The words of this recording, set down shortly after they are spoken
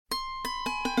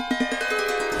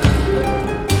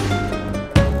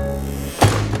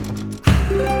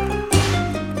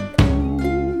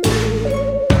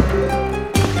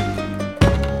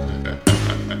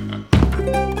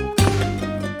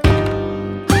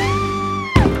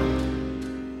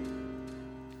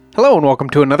Hello and welcome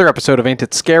to another episode of Ain't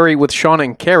It Scary with Sean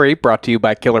and Carrie, brought to you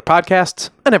by Killer Podcasts,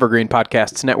 an Evergreen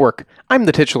Podcasts network. I'm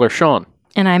the titular Sean.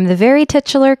 And I'm the very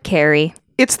titular Carrie.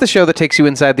 It's the show that takes you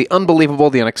inside the unbelievable,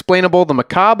 the unexplainable, the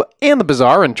macabre, and the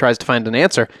bizarre and tries to find an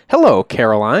answer. Hello,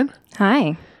 Caroline.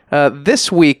 Hi.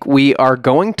 This week we are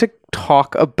going to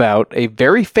talk about a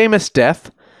very famous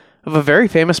death of a very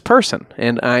famous person,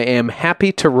 and I am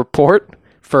happy to report,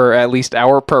 for at least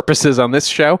our purposes on this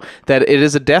show, that it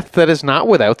is a death that is not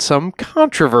without some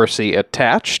controversy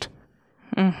attached.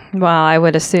 Well, I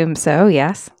would assume so,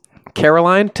 yes.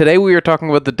 Caroline, today we are talking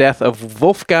about the death of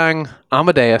Wolfgang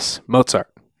Amadeus Mozart.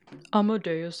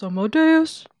 Amadeus.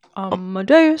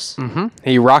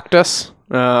 He rocked us.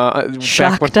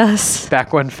 Shocked us.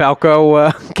 Back when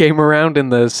Falco came around in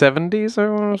the 70s,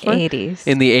 or what was it? 80s.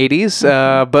 In the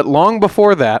 80s. But long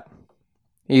before that,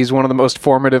 he's one of the most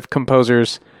formative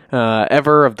composers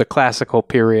ever of the classical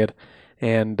period.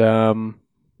 And,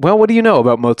 well, what do you know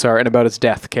about Mozart and about his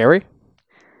death, Carrie?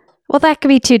 Well, that could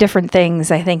be two different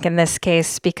things, I think, in this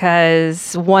case,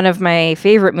 because one of my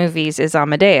favorite movies is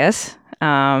Amadeus,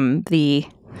 the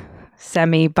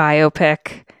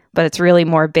semi-biopic, but it's really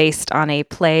more based on a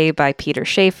play by Peter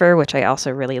Shaffer, which I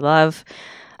also really love.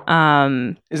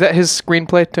 Is that his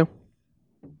screenplay, too?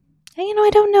 I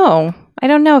don't know. I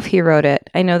don't know if he wrote it.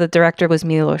 I know the director was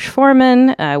Milos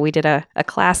Forman. We did a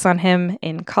class on him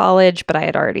in college, but I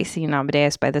had already seen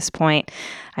Amadeus by this point.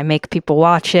 I make people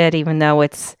watch it, even though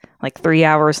it's like 3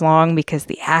 hours long, because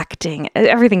the acting,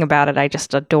 everything about it, I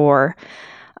just adore.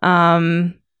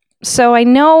 So I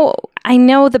know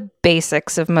the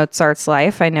basics of Mozart's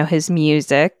life. I know his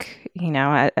music,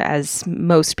 as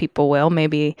most people will,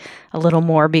 maybe a little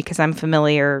more because I'm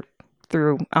familiar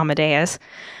through Amadeus.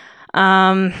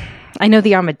 I know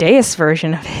the Amadeus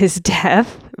version of his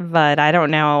death, but I don't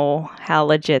know how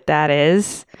legit that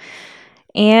is.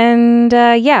 And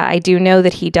I do know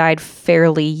that he died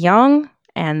fairly young,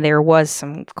 and there was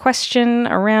some question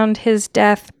around his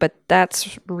death, but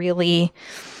that's really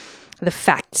the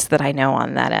facts that I know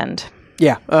on that end.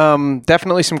 Yeah,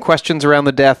 definitely some questions around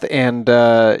the death, and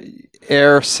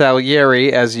Air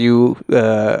Salieri, as you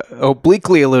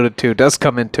obliquely alluded to, does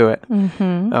come into it.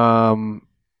 Mm-hmm.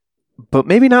 But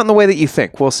maybe not in the way that you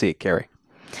think. We'll see, Carrie.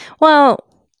 Well,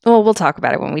 we'll talk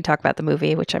about it when we talk about the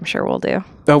movie, which I'm sure we'll do.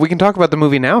 We can talk about the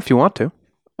movie now if you want to.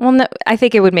 Well, no, I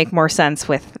think it would make more sense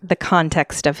with the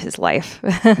context of his life.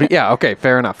 Yeah, okay,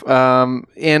 fair enough.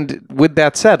 And with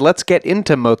that said, let's get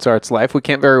into Mozart's life. We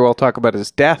can't very well talk about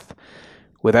his death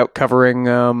without covering,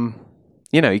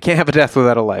 you can't have a death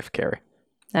without a life, Carrie.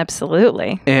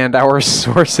 Absolutely. And our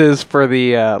sources for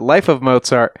the life of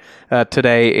Mozart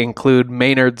today include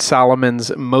Maynard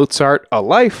Solomon's Mozart, A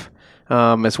Life,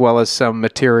 as well as some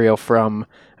material from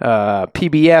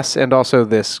PBS, and also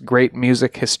this great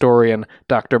music historian,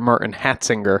 Dr. Martin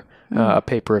Hatzinger. A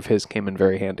paper of his came in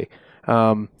very handy.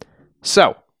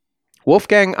 So,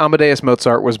 Wolfgang Amadeus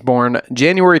Mozart was born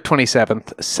January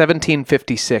 27th,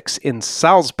 1756 in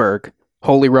Salzburg,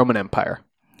 Holy Roman Empire.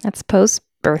 That's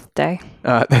post-birthday.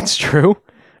 That's true.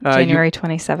 January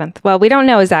 27th. Well, we don't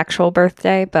know his actual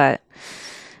birthday, but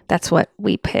that's what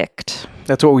we picked.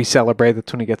 That's what we celebrate.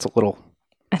 That's when he gets a little...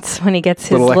 That's when he gets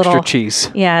his extra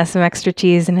cheese. Yeah, some extra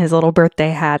cheese in his little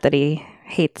birthday hat that he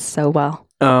hates so well.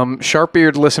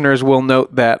 Sharp-eared listeners will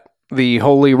note that the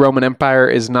Holy Roman Empire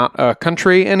is not a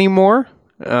country anymore.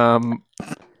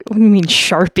 What do you mean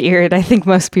sharp-eared? I think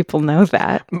most people know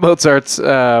that. Mozart's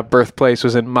birthplace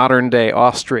was in modern-day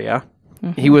Austria.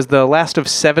 Mm-hmm. He was the last of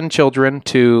 7 children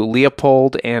to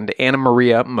Leopold and Anna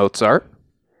Maria Mozart.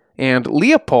 And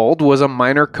Leopold was a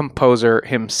minor composer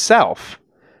himself,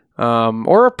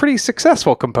 or a pretty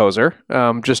successful composer,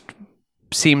 just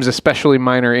seems especially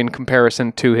minor in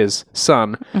comparison to his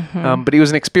son. Mm-hmm. But he was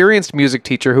an experienced music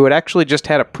teacher who had actually just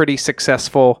had a pretty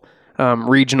successful,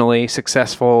 regionally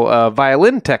successful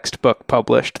violin textbook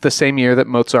published the same year that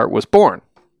Mozart was born.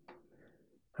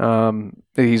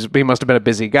 He must have been a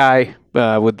busy guy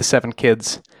with the 7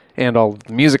 kids and all of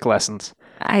the music lessons.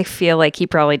 I feel like he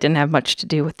probably didn't have much to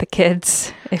do with the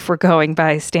kids, if we're going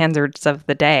by standards of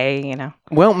the day,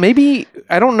 Well, maybe,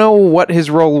 I don't know what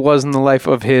his role was in the life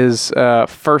of his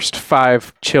first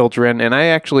 5 children, and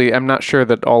I'm not sure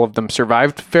that all of them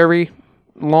survived very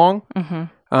long.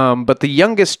 Mm-hmm. But the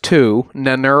youngest 2,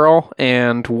 Nannerl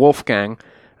and Wolfgang,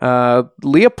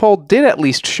 Leopold did at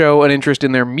least show an interest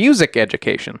in their music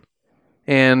education.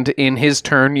 And in his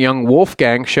turn, young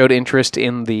Wolfgang showed interest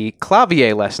in the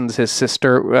clavier lessons his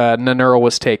sister Nannerl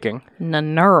was taking.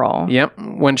 Nannerl? Yep.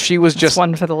 When she was just...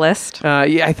 one for the list?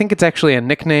 Yeah, I think it's actually a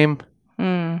nickname.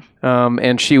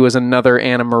 And she was another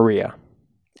Anna Maria.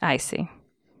 I see.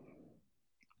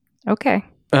 Okay.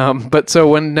 But so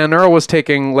when Nannerl was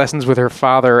taking lessons with her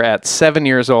father at 7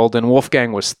 years old and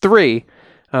Wolfgang was 3,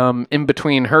 in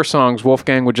between her songs,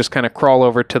 Wolfgang would just kind of crawl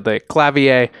over to the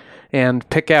clavier and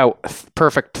pick out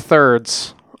perfect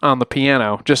thirds on the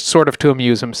piano, just sort of to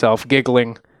amuse himself,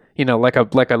 giggling, like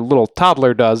a little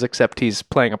toddler does, except he's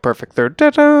playing a perfect third.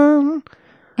 Da-dun!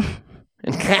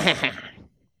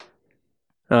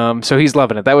 So he's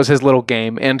loving it. That was his little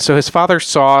game. And so his father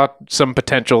saw some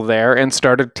potential there and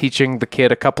started teaching the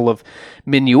kid a couple of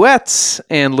minuets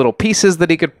and little pieces that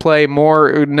he could play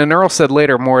more. Nannerl said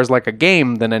later more as like a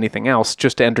game than anything else,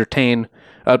 just to entertain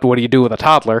what do you do with a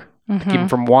toddler, to keep him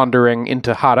from wandering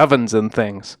into hot ovens and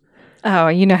things. Oh,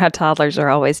 you know how toddlers are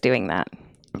always doing that.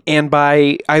 And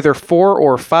by either 4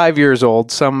 or 5 years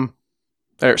old, some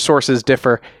sources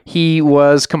differ, he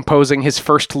was composing his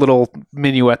first little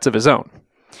minuets of his own.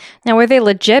 Now, were they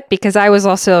legit? Because I was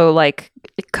also like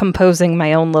composing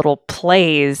my own little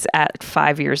plays at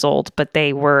 5 years old, but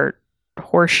they were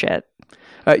horseshit.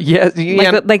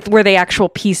 Like were they actual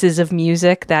pieces of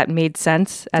music that made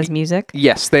sense as music?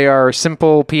 Yes, they are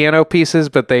simple piano pieces,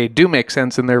 but they do make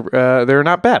sense, and they're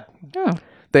not bad. Oh.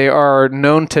 They are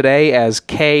known today as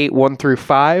K 1 through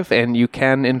 5, and you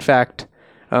can, in fact,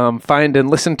 find and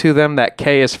listen to them. That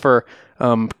K is for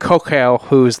Köchel,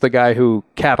 who's the guy who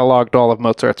cataloged all of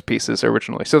Mozart's pieces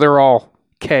originally. So they're all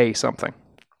K something.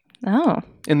 Oh.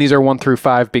 And these are 1 through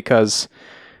 5 because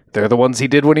they're the ones he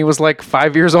did when he was like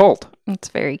 5 years old. That's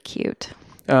very cute.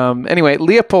 Anyway,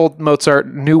 Leopold Mozart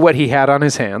knew what he had on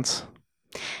his hands.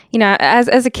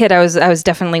 As a kid, I was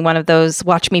definitely one of those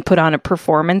watch me put on a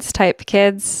performance type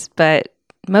kids, but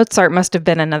Mozart must have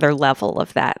been another level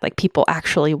of that. Like people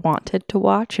actually wanted to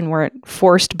watch and weren't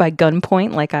forced by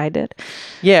gunpoint like I did.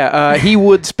 Yeah, he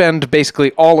would spend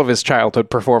basically all of his childhood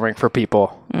performing for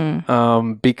people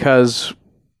because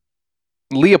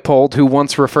Leopold, who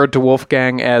once referred to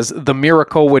Wolfgang as the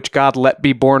miracle which God let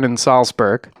be born in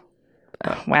Salzburg.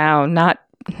 Wow,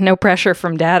 no pressure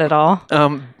from Dad at all.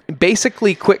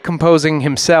 Basically quit composing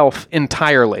himself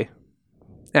entirely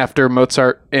after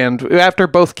Mozart and after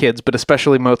both kids, but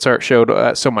especially Mozart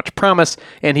showed so much promise,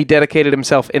 and he dedicated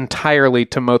himself entirely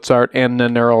to Mozart and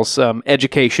Nannerl's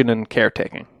education and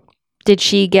caretaking. Did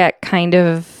she get kind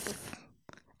of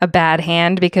a bad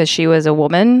hand because she was a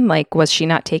woman? Like, was she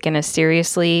not taken as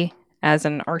seriously as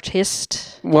an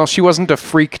artist? Well, she wasn't a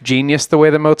freak genius the way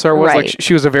that Mozart was. Right. Like,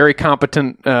 she was a very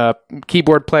competent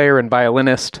keyboard player and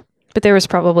violinist. But there was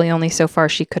probably only so far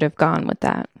she could have gone with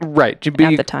that. Right.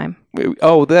 At the time.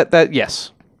 Oh, that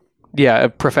yes. Yeah,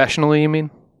 professionally, you mean?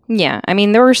 Yeah. I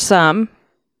mean, there were some,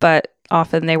 but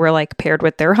often they were like paired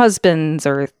with their husbands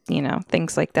or,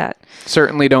 things like that.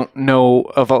 Certainly don't know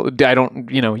of,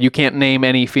 you can't name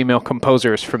any female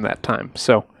composers from that time.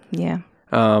 So, yeah.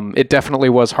 It definitely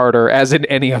was harder, as in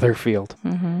any other field.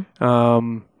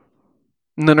 Mm-hmm.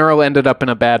 Nannerl ended up in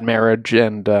a bad marriage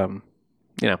and,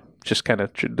 just kind of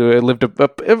lived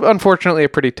unfortunately a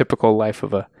pretty typical life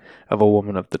of a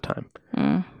woman of the time.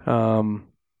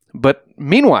 But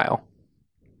meanwhile,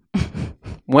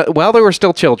 while they were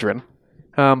still children,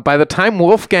 by the time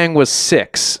Wolfgang was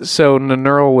 6, so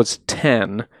Nannerl was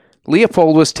 10,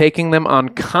 Leopold was taking them on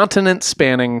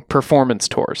continent-spanning performance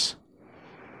tours.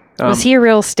 Was he a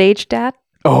real stage dad?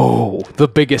 Oh, the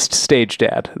biggest stage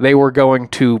dad. They were going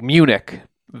to Munich,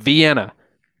 Vienna,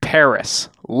 Paris,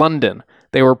 London.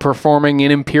 They were performing in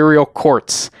imperial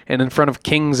courts and in front of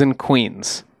kings and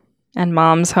queens. And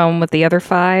Mom's home with the other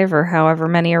 5 or however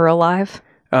many are alive?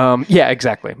 Yeah,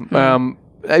 exactly.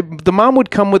 The mom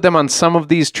would come with them on some of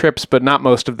these trips, but not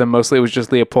most of them. Mostly it was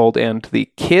just Leopold and the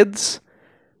kids.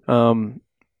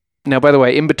 Now, by the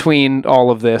way, in between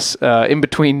all of this, in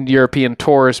between European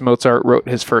tours, Mozart wrote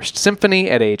his first symphony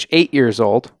at age 8 years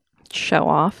old. Show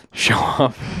off.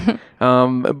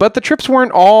 But the trips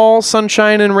weren't all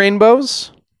sunshine and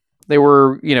rainbows. They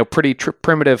were, pretty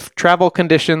primitive travel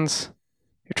conditions.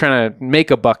 You're trying to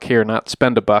make a buck here, not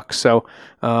spend a buck. So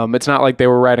it's not like they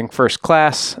were riding first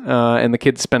class, and the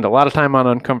kids spend a lot of time on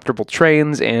uncomfortable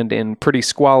trains and in pretty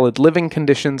squalid living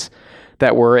conditions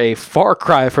that were a far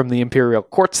cry from the imperial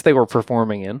courts they were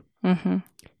performing in. Mm-hmm.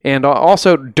 And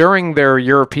also, during their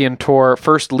European tour,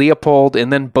 first Leopold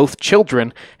and then both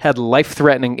children had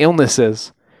life-threatening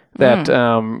illnesses that,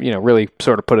 really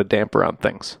sort of put a damper on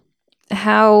things.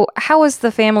 How was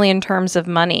the family in terms of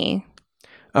money?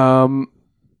 I'm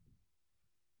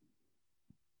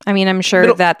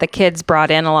sure that the kids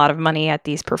brought in a lot of money at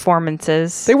these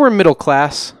performances. They were middle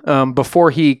class.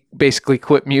 Before he basically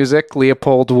quit music,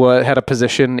 Leopold had a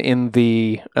position in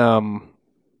the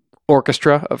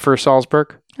orchestra for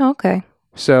Salzburg. Okay.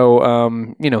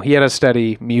 So, he had a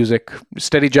steady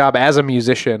job as a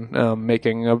musician,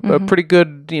 making a pretty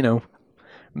good,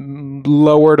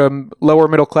 lower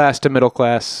middle class to middle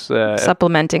class.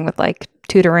 Supplementing with like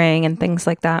tutoring and things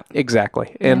like that.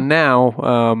 Exactly. Yeah. And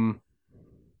now,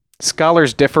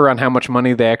 scholars differ on how much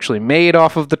money they actually made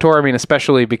off of the tour. I mean,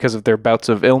 especially because of their bouts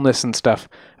of illness and stuff.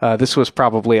 This was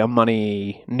probably a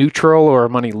money neutral or a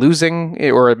money losing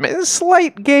or a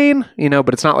slight gain,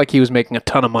 but it's not like he was making a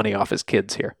ton of money off his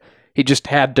kids here. He just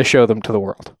had to show them to the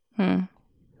world.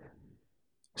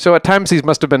 So at times these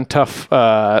must have been tough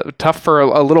for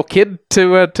a little kid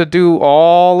to do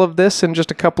all of this in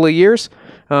just a couple of years.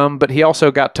 But he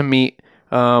also got to meet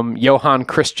Johann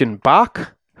Christian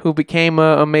Bach, who became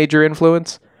a major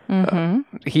influence.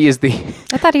 He is the...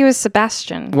 I thought he was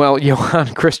Sebastian. Well,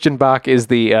 Johann Christian Bach is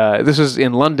the... this was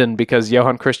in London because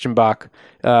Johann Christian Bach,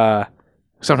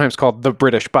 sometimes called the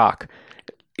British Bach,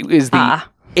 is the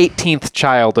 18th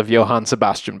child of Johann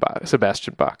Sebastian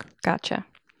Bach. Gotcha.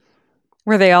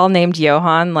 Were they all named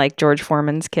Johann, like George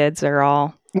Foreman's kids are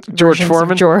all... George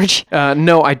Foreman? George.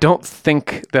 No, I don't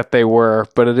think that they were,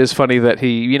 but it is funny that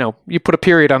he, you put a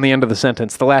period on the end of the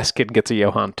sentence. The last kid gets a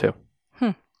Johann too.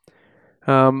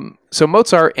 So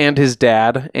Mozart and his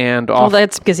dad Well,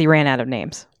 that's because he ran out of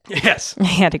names. Yes.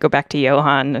 He had to go back to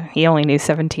Johann. He only knew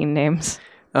 17 names.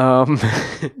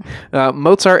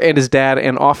 Mozart and his dad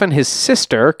and often his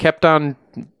sister kept on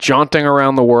jaunting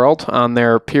around the world on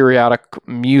their periodic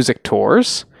music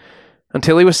tours.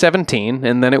 Until he was 17,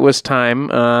 and then it was time,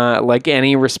 like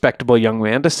any respectable young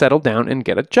man, to settle down and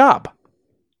get a job.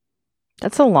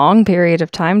 That's a long period of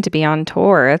time to be on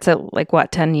tour. It's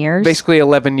 10 years? Basically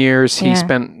 11 years. He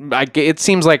spent, it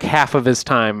seems like half of his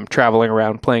time traveling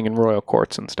around playing in royal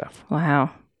courts and stuff. Wow.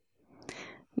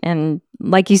 And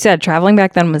like you said, traveling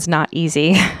back then was not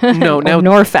easy. No,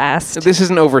 nor fast. This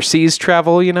isn't overseas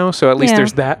travel, so at least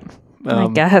there's that. I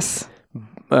guess.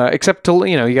 Except to,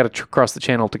 you got to cross the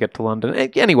channel to get to London.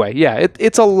 Anyway, yeah,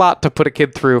 it's a lot to put a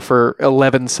kid through for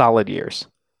 11 solid years.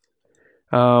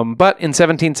 But in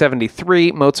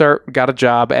 1773, Mozart got a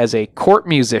job as a court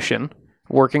musician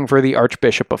working for the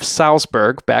Archbishop of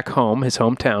Salzburg back home, his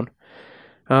hometown.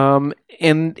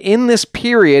 And in this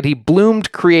period, he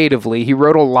bloomed creatively. He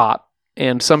wrote a lot,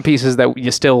 and some pieces that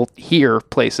you still hear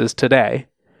places today.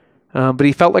 But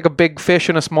he felt like a big fish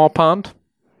in a small pond.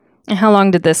 And how long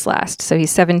did this last? So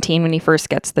he's 17 when he first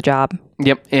gets the job.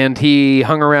 Yep, and he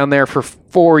hung around there for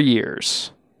 4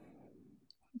 years.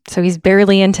 So he's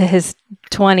barely into his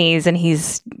 20s, and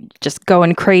he's just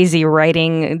going crazy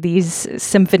writing these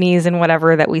symphonies and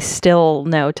whatever that we still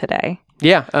know today.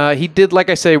 Yeah, he did,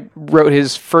 like I say, he wrote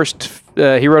his first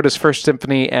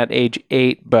symphony at age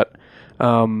 8, but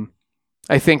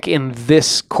I think in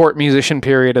this court musician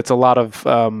period, it's a lot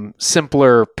of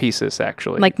simpler pieces,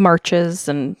 actually. Like marches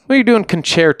and... Well, you're doing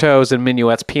concertos and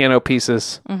minuets, piano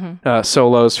pieces,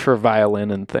 solos for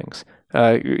violin and things.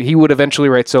 He would eventually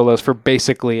write solos for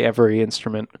basically every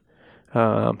instrument.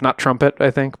 Not trumpet, I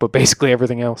think, but basically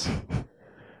everything else.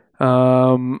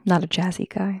 Not a jazzy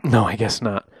guy. No, I guess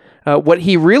not. What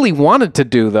he really wanted to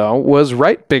do, though, was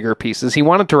write bigger pieces. He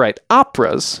wanted to write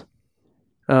operas.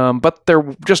 But there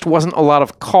just wasn't a lot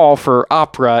of call for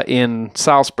opera in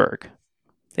Salzburg.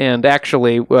 And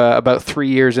actually, about 3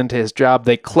 years into his job,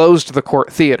 they closed the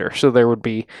court theater, so there would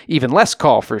be even less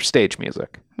call for stage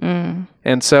music.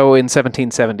 And so in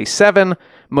 1777,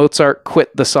 Mozart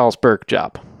quit the Salzburg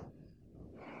job.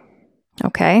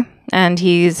 Okay. And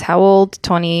he's how old?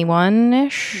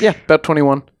 21-ish? Yeah, about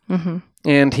 21.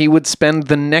 And he would spend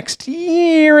the next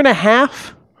year and a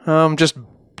half just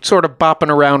sort of bopping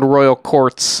around royal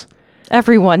courts.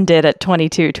 Everyone did at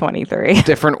 22, 23.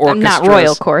 Different orchestras. Not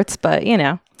royal courts, but, He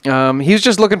was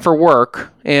just looking for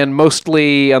work, and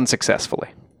mostly unsuccessfully.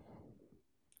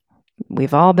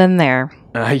 We've all been there.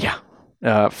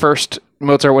 Yeah. First,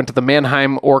 Mozart went to the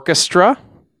Mannheim Orchestra,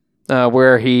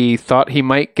 where he thought he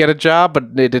might get a job, but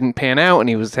it didn't pan out, and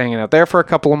he was hanging out there for a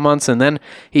couple of months, and then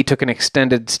he took an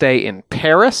extended stay in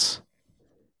Paris,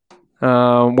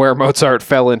 where Mozart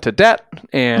fell into debt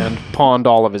and pawned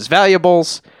all of his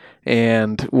valuables,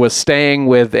 and was staying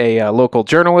with a local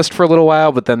journalist for a little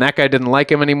while, but then that guy didn't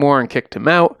like him anymore and kicked him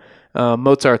out.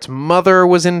 Mozart's mother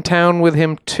was in town with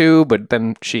him too, but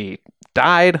then she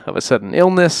died of a sudden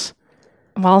illness.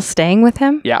 While staying with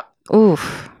him? Yeah.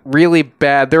 Oof. Really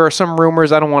bad. There are some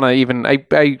rumors, I don't want to even...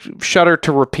 I shudder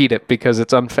to repeat it because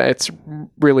it's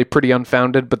really pretty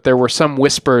unfounded, but there were some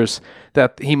whispers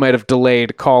that he might have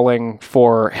delayed calling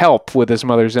for help with his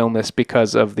mother's illness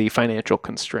because of the financial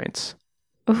constraints.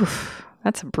 Oof.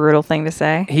 That's a brutal thing to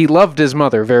say. He loved his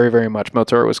mother very, very much.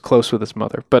 Mozart was close with his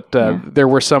mother. But there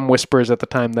were some whispers at the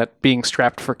time that being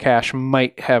strapped for cash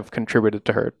might have contributed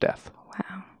to her death.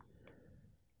 Wow.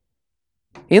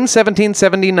 In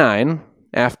 1779,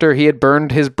 after he had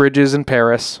burned his bridges in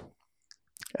Paris,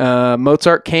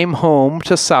 Mozart came home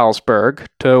to Salzburg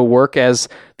to work as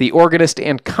the organist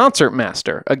and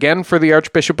concertmaster, again for the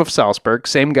Archbishop of Salzburg,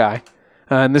 same guy.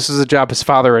 And this is a job his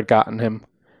father had gotten him.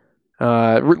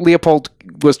 Leopold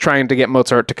was trying to get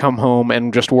Mozart to come home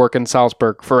and just work in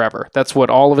Salzburg forever. That's what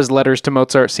all of his letters to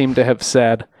Mozart seem to have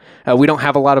said. We don't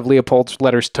have a lot of Leopold's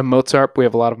letters to Mozart. We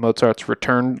have a lot of Mozart's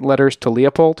return letters to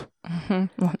Leopold. Mm-hmm.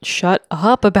 Well, shut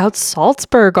up about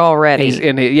Salzburg already.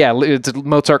 It's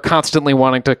Mozart constantly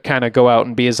wanting to kind of go out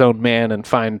and be his own man and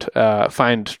find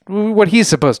what he's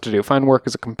supposed to do, find work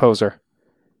as a composer.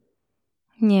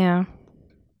 Yeah.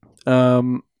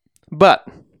 But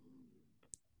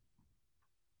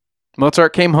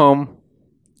Mozart came home.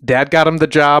 Dad got him the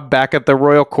job back at the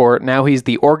royal court. Now he's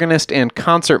the organist and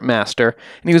concertmaster,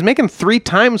 and he was making 3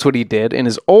 times what he did in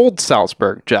his old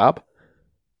Salzburg job.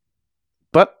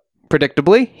 But,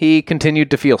 predictably, he continued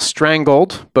to feel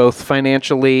strangled, both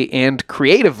financially and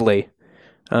creatively,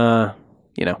 in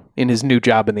his new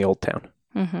job in the old town.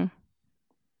 Mm-hmm.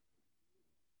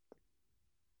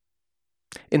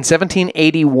 In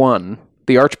 1781,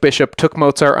 the Archbishop took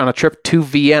Mozart on a trip to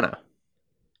Vienna.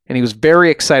 And he was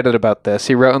very excited about this.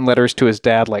 He wrote in letters to his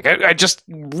dad, like, I just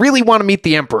really want to meet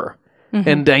the emperor. Mm-hmm.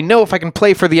 And I know if I can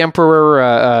play for the emperor,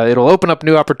 it'll open up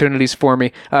new opportunities for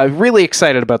me. Really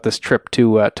excited about this trip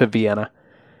to Vienna.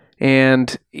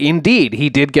 And indeed, he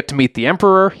did get to meet the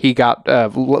emperor. He got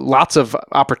lots of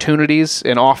opportunities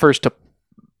and offers to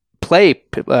play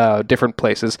different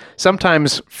places,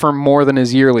 sometimes for more than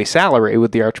his yearly salary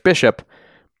with the Archbishop.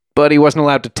 But he wasn't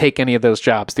allowed to take any of those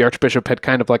jobs. The Archbishop had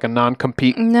kind of like a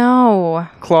non-compete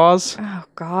clause. Oh,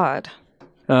 God.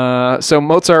 So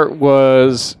Mozart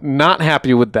was not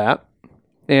happy with that.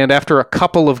 And after a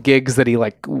couple of gigs that he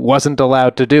wasn't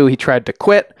allowed to do, he tried to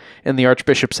quit. And the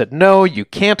Archbishop said, no, you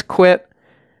can't quit.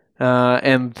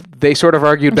 And they sort of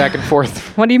argued back and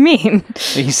forth. What do you mean?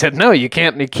 He said, no, you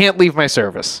can't leave my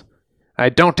service. I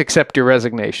don't accept your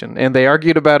resignation. And they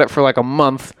argued about it for a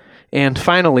month. And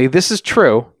finally, this is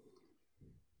true.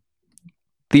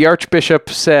 The Archbishop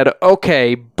said,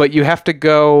 okay, but you have to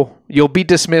go, you'll be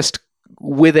dismissed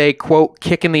with a, quote,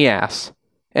 kick in the ass,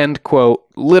 end quote,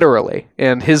 literally.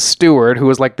 And his steward, who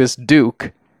was like this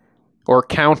duke or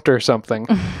count or something,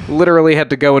 literally had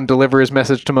to go and deliver his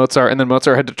message to Mozart, and then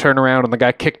Mozart had to turn around and the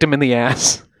guy kicked him in the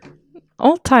ass.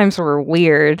 Old times were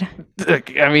weird.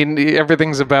 I mean,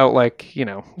 everything's about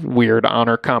weird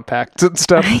honor compacts and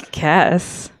stuff. I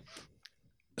guess.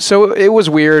 So it was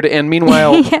weird, and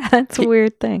meanwhile... yeah, that's a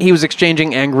weird thing. He was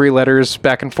exchanging angry letters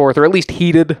back and forth, or at least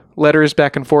heated letters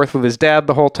back and forth with his dad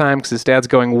the whole time, because his dad's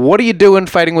going, what are you doing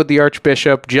fighting with the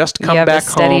Archbishop? Just come back home. You have a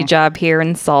steady job here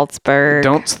in Salzburg.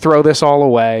 Don't throw this all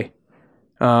away.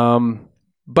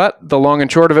 But the long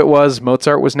and short of it was,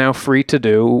 Mozart was now free to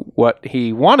do what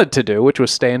he wanted to do, which was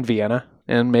stay in Vienna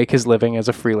and make his living as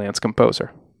a freelance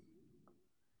composer.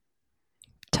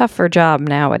 Tougher job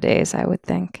nowadays, I would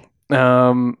think.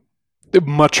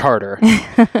 Much harder.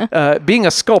 Being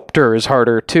a sculptor is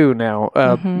harder too now.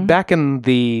 Back in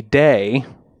the day,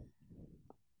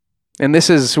 and this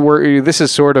is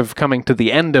sort of coming to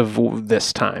the end of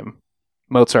this time,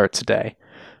 Mozart's day.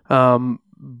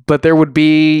 But there would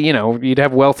be, you'd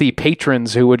have wealthy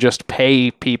patrons who would just pay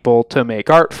people to make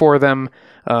art for them,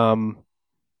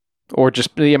 or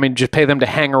just pay them to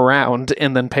hang around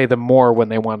and then pay them more when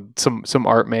they wanted some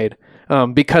art made.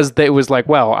 Because it was like,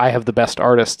 well, I have the best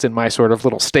artists in my sort of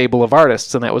little stable of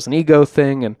artists, and that was an ego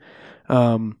thing. And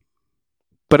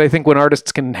but I think when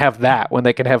artists can have that, when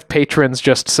they can have patrons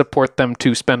just support them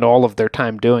to spend all of their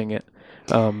time doing it.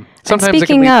 Sometimes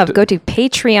speaking of, go to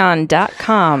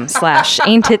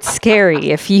patreon.com/ain'titscary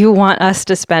if you want us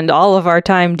to spend all of our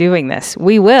time doing this.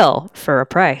 We will, for a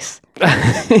price.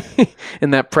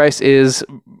 And that price is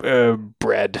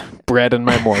bread and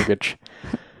my mortgage.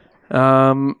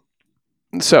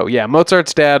 So, yeah,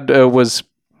 Mozart's dad was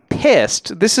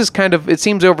pissed. This is it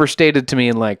seems overstated to me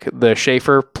in, the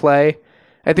Schaeffer play.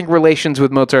 I think relations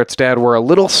with Mozart's dad were a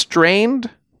little strained,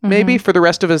 maybe, for the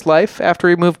rest of his life after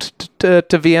he moved to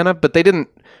Vienna, but they didn't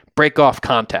break off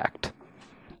contact.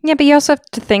 Yeah, but you also have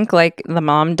to think, the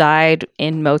mom died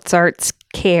in Mozart's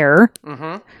care.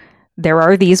 Mm-hmm. There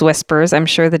are these whispers. I'm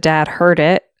sure the dad heard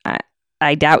it.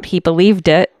 I doubt he believed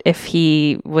it if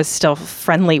he was still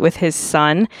friendly with his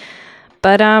son.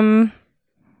 But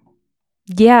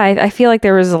Yeah, I feel like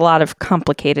there was a lot of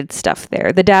complicated stuff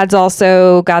there. The dad's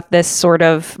also got this sort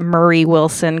of Murray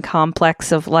Wilson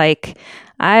complex of like,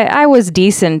 I was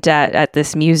decent at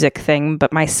this music thing,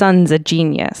 but my son's a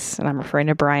genius. And I'm referring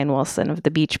to Brian Wilson of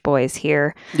the Beach Boys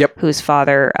here, Yep. whose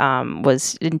father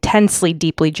was intensely,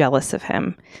 deeply jealous of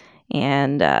him.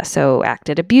 And so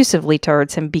acted abusively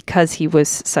towards him because he was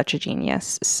such a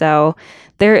genius. So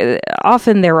there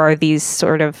are these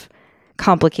sort of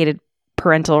complicated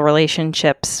parental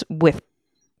relationships with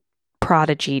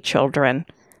prodigy children.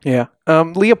 Yeah.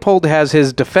 Leopold has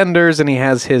his defenders and he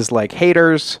has his like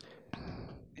haters.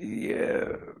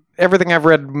 Yeah. Everything I've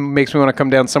read makes me want to come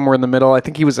down somewhere in the middle. I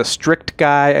think he was a strict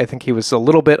guy. I think he was a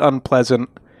little bit unpleasant.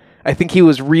 I think he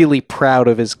was really proud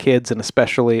of his kids and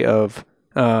especially of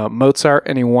Mozart,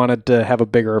 and he wanted to have a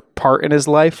bigger part in his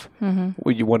life.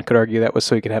 Mm-hmm. One could argue that was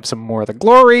so he could have some more of the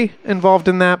glory involved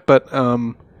in that, but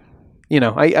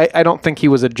I don't think he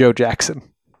was a Joe Jackson.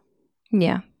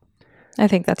 Yeah. I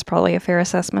think that's probably a fair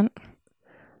assessment.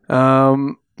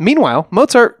 Meanwhile,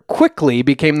 Mozart quickly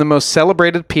became the most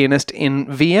celebrated pianist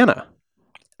in Vienna.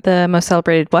 The most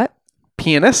celebrated what?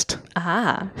 Pianist.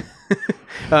 Ah.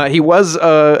 He was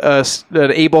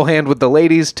an able hand with the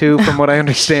ladies too, from what I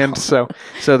understand. So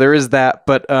there is that.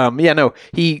 But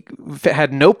he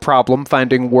had no problem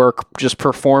finding work just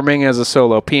performing as a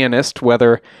solo pianist,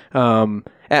 whether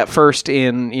at first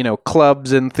in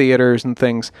clubs and theaters and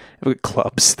things.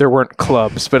 Clubs, there weren't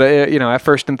clubs, but at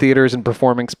first in theaters and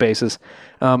performing spaces,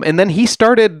 and then he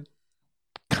started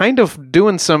kind of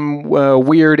doing some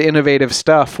weird, innovative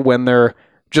stuff when there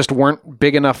just weren't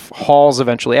big enough halls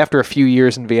eventually. After a few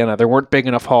years in Vienna, there weren't big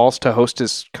enough halls to host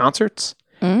his concerts.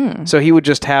 So he would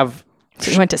just have...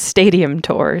 So he went to stadium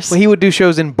tours. Well, he would do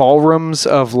shows in ballrooms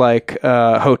of like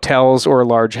hotels or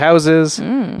large houses.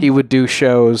 He would do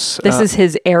shows... This is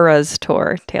his Eras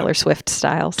tour, Taylor Swift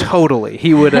styles. Totally.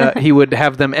 He would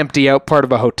have them empty out part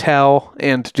of a hotel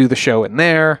and do the show in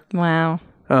there. Wow.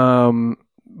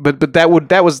 But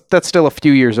that's still a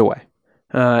few years away.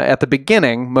 At the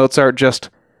beginning, Mozart just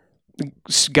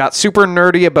got super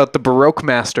nerdy about the Baroque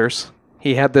masters.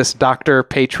 He had this doctor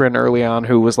patron early on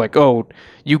who was like, "Oh,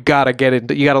 you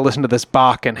gotta listen to this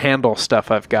Bach and Handel stuff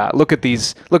I've got. Look at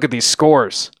these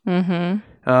scores."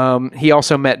 Mm-hmm. He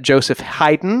also met Joseph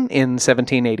Haydn in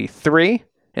 1783,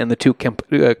 and the two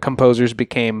composers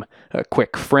became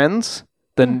quick friends.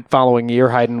 The following year,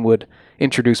 Haydn would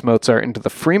introduce Mozart into the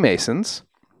Freemasons.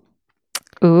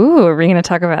 Ooh, are we going to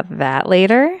talk about that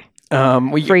later?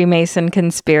 Freemason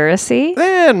conspiracy?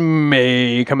 And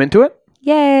may come into it.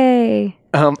 Yay!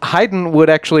 Haydn would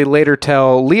actually later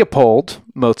tell Leopold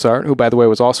Mozart, who by the way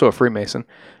was also a Freemason,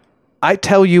 "I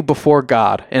tell you before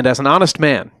God, and as an honest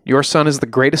man, your son is the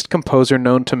greatest composer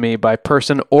known to me by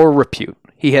person or repute.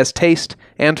 He has taste,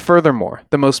 and furthermore,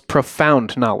 the most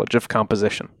profound knowledge of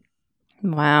composition."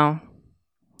 Wow.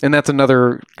 And that's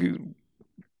another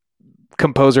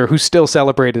composer who's still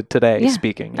celebrated today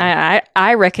speaking.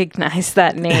 I recognize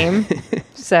that name.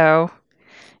 So,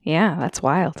 yeah, that's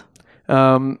wild.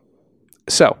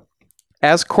 So,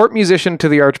 as court musician to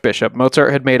the Archbishop,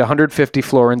 Mozart had made 150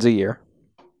 florins a year.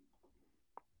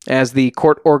 As the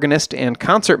court organist and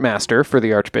concertmaster for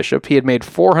the Archbishop, he had made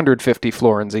 450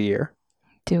 florins a year.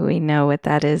 Do we know what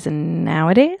that is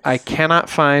nowadays? I cannot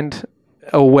find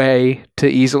a way to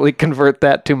easily convert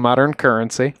that to modern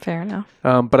currency. Fair enough.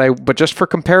 But just for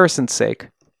comparison's sake,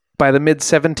 by the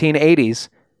mid-1780s,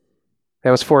 that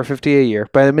was $450 a year.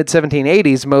 By the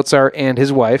mid-1780s, Mozart and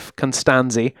his wife,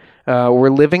 Constanzi,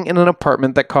 were living in an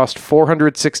apartment that cost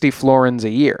 460 florins a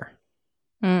year.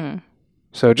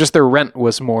 So just their rent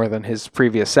was more than his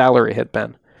previous salary had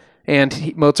been.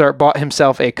 And Mozart bought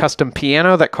himself a custom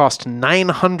piano that cost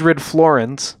 900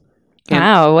 florins.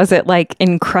 Wow, was it like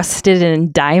encrusted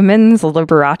in diamonds,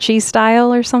 Liberace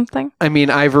style or something? I mean,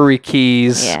 ivory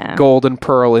keys, gold and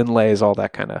pearl inlays, all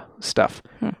that kind of stuff.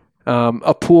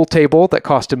 A pool table that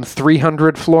cost him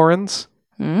 300 florins.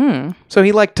 So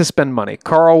he liked to spend money.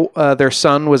 Carl, their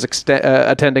son, was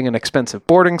attending an expensive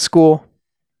boarding school.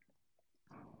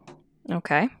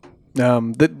 Okay.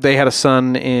 They had a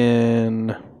son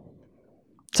in...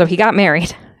 So he got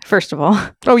married, first of all.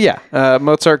 Oh, yeah.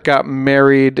 Mozart got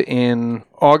married in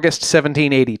August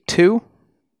 1782.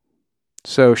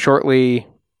 So shortly...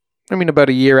 about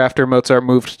a year after Mozart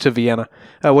moved to Vienna.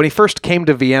 When he first came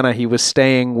to Vienna, he was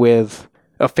staying with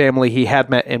a family he had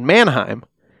met in Mannheim.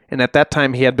 And at that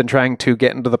time, he had been trying to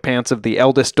get into the pants of the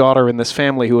eldest daughter in this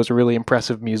family, who was a really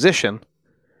impressive musician.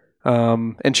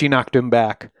 And she knocked him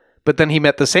back. But then he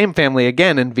met the same family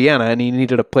again in Vienna, and he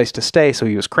needed a place to stay, so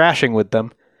he was crashing with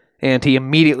them. And he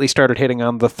immediately started hitting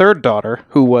on the third daughter,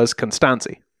 who was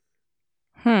Constanzi.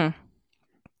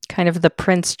 Kind of the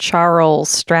Prince Charles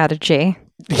strategy.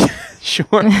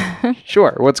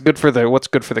 Sure. What's good for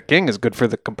the king is good for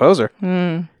the composer.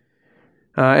 And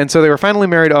so they were finally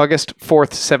married August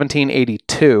 4th,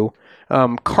 1782.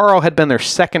 Carl had been their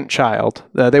second child.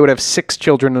 They would have 6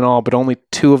 children in all, but only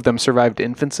 2 of them survived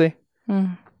infancy.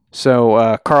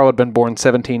 So Carl had been born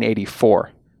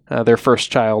 1784. Their first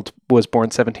child was born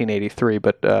 1783,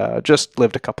 but just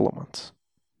lived a couple of months.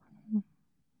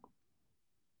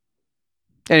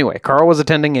 Anyway, Carl was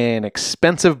attending an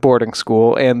expensive boarding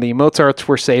school, and the Mozarts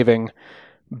were saving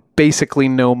basically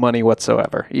no money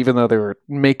whatsoever, even though they were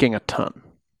making a ton.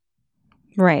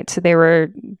 Right. So they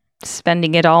were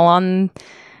spending it all on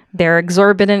their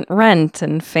exorbitant rent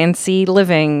and fancy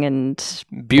living and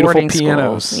beautiful boarding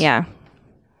pianos. Schools. Yeah.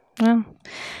 Well,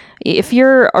 if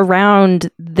you're around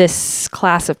this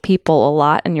class of people a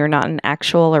lot and you're not an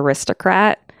actual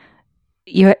aristocrat,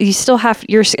 you're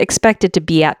expected to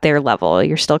be at their level.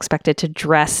 You're still expected to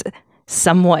dress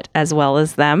somewhat as well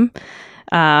as them.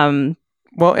 And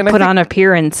put on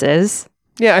appearances.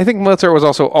 Yeah, I think Mozart was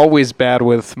also always bad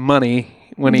with money.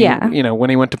 When he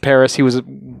went to Paris, he was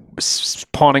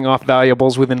pawning off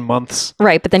valuables within months.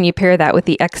 Right, but then you pair that with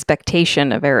the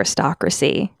expectation of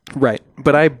aristocracy. Right,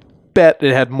 but I bet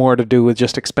it had more to do with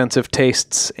just expensive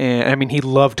tastes. And I mean, he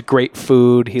loved great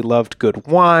food. He loved good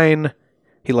wine.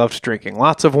 He loved drinking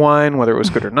lots of wine, whether it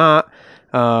was good or not.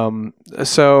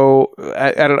 So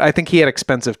I think he had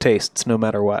expensive tastes no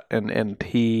matter what, and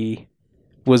he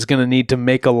was going to need to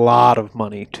make a lot of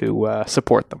money to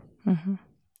support them. Mm-hmm.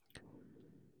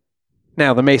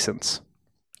 Now, the Masons.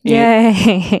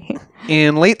 Yay!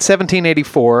 In late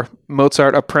 1784,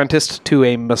 Mozart apprenticed to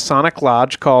a Masonic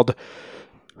lodge called,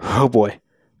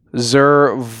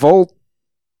 Zur Voltatiket.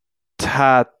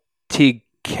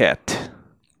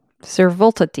 Zur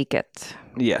Voltatiket.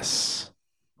 Yes.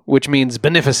 Which means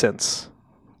beneficence.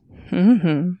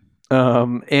 Mm-hmm.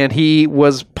 And he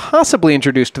was possibly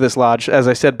introduced to this lodge, as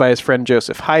I said, by his friend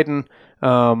Joseph Haydn.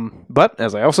 But,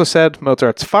 as I also said,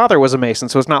 Mozart's father was a Mason,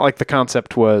 so it's not like the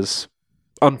concept was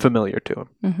unfamiliar to him.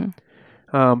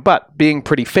 Mm-hmm. But being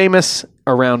pretty famous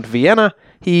around Vienna,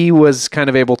 he was kind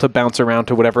of able to bounce around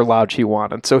to whatever lodge he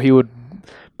wanted. So he would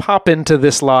pop into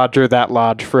this lodge or that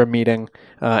lodge for a meeting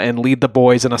and lead the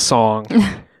boys in a song.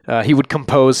 He would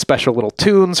compose special little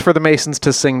tunes for the Masons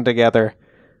to sing together.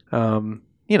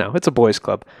 It's a boys'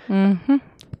 club. Mm-hmm.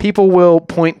 People will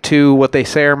point to what they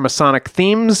say are Masonic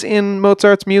themes in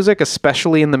Mozart's music,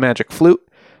 especially in the Magic Flute.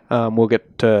 We'll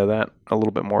get to that a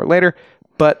little bit more later.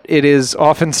 But it is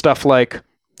often stuff like,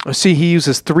 he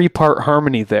uses 3-part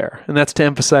harmony there, and that's to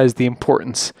emphasize the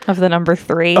importance of the number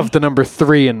 3. Of the number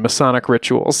 3 in Masonic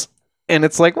rituals. And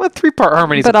it's like, 3-part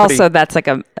harmony is but also that's like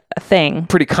a thing.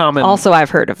 Pretty common. Also,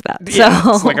 I've heard of that. Yeah,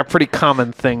 it's like a pretty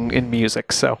common thing in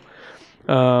music. So,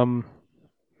 In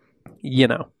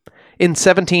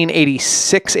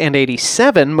 1786 and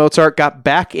 87, Mozart got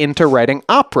back into writing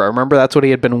opera. Remember, that's what he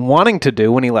had been wanting to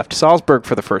do when he left Salzburg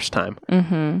for the first time.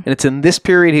 Mm-hmm. And it's in this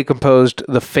period he composed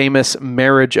the famous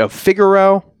Marriage of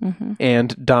Figaro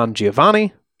and Don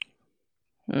Giovanni.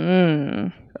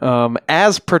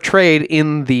 As portrayed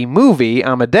in the movie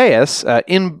Amadeus,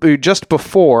 just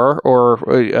before, or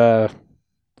a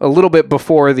little bit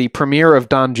before the premiere of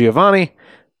Don Giovanni,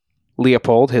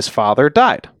 Leopold, his father,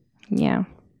 died. Yeah.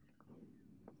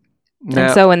 Now,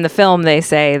 and so in the film, they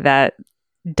say that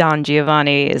Don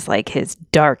Giovanni is like his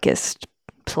darkest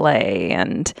play,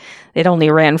 and it only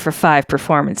ran for 5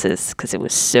 performances because it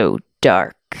was so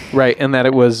dark. Right, and that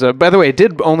it was, by the way, it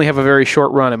did only have a very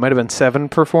short run. It might have been 7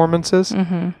 performances.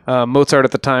 Mm-hmm. Mozart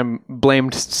at the time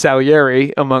blamed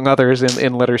Salieri, among others,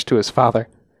 in letters to his father.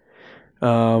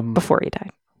 Before he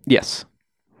died. Yes.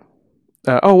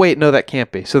 That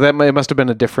can't be. So it must have been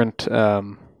a different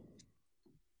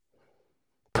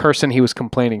person he was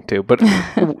complaining to. But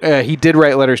he did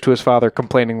write letters to his father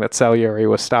complaining that Salieri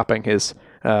was stopping his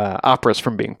operas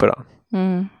from being put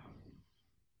on.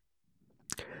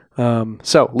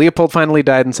 So Leopold finally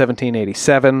died in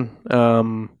 1787.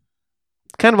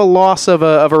 Kind of a loss of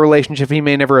a relationship he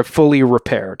may never have fully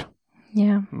repaired.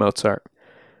 Yeah. Mozart.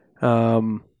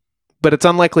 But it's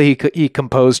unlikely he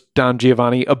composed Don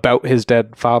Giovanni about his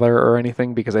dead father or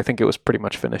anything, because I think it was pretty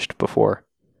much finished before.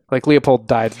 Like, Leopold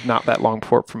died not that long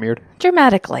before it premiered.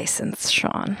 Dramatic license,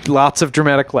 Sean. Lots of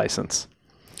dramatic license.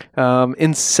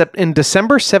 In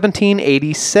December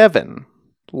 1787,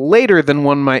 later than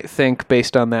one might think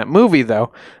based on that movie,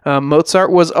 though,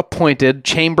 Mozart was appointed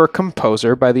chamber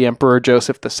composer by the Emperor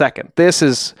Joseph II. This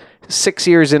is 6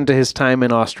 years into his time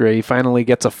in Austria. He finally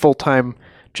gets a full-time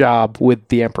job with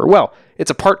the emperor. Well,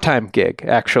 it's a part-time gig,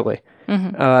 actually,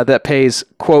 that pays,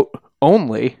 quote,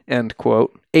 only, end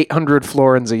quote, 800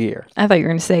 florins a year. I thought you were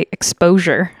going to say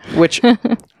exposure. Which,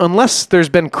 unless there's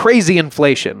been crazy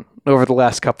inflation over the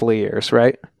last couple of years,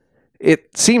 right?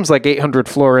 It seems like 800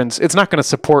 florins, it's not going to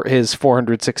support his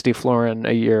 460 florin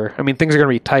a year. I mean, things are going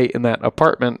to be tight in that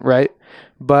apartment, right?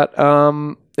 But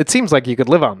it seems like you could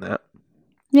live on that.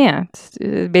 Yeah, it's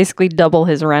basically double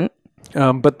his rent.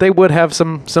 But they would have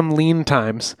some lean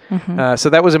times. So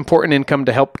that was important income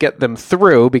to help get them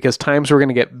through, because times were going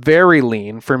to get very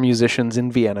lean for musicians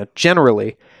in Vienna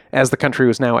generally, as the country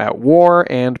was now at war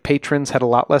and patrons had a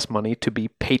lot less money to be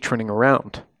patroning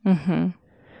around.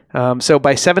 So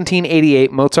by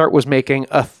 1788, Mozart was making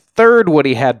a third what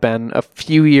he had been a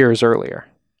few years earlier.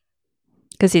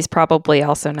 Because he's probably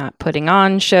also not putting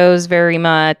on shows very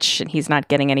much, and he's not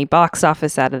getting any box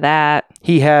office out of that.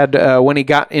 He had, when he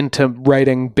got into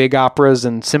writing big operas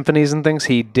and symphonies and things,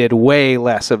 he did way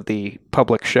less of the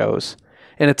public shows.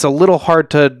 And it's a little hard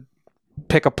to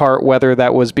pick apart whether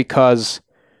that was because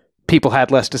people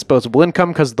had less disposable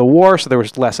income because of the war, so there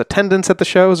was less attendance at the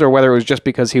shows, or whether it was just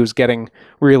because he was getting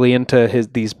really into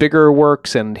these bigger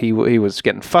works and he was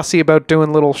getting fussy about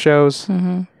doing little shows.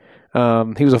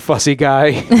 He was a fussy guy,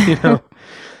 you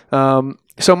know.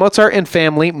 So Mozart and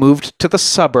family moved to the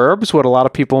suburbs, what a lot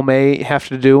of people may have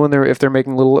to do if they're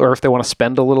making little, or if they want to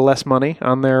spend a little less money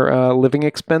on their living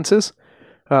expenses.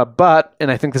 But,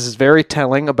 and I think this is very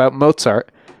telling about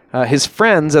Mozart, his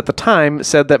friends at the time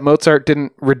said that Mozart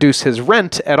didn't reduce his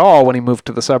rent at all when he moved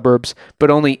to the suburbs,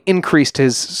 but only increased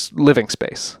his living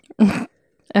space.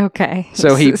 Okay.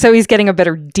 So he's getting a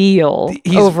better deal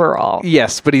overall.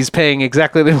 Yes, but he's paying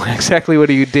exactly what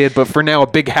he did, but for now a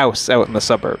big house out in the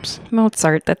suburbs.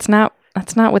 Mozart, that's not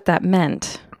what that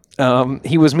meant.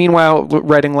 He was meanwhile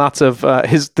writing lots of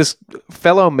this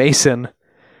fellow Mason.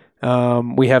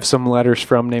 We have some letters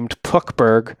from named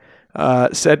Puckberg.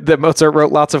 Said that Mozart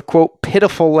wrote lots of, quote,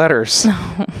 pitiful letters,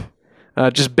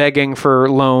 just begging for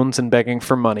loans and begging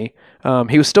for money.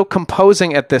 He was still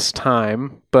composing at this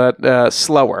time, but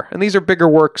slower. And these are bigger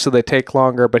works, so they take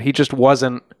longer, but he just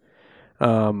wasn't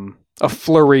a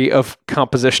flurry of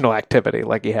compositional activity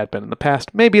like he had been in the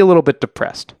past. Maybe a little bit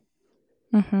depressed.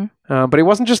 But he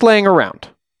wasn't just laying around.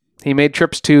 He made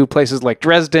trips to places like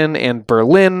Dresden and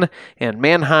Berlin and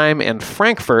Mannheim and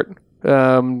Frankfurt,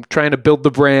 trying to build the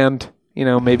brand, you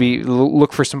know, maybe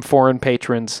look for some foreign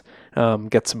patrons,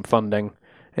 get some funding,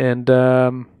 and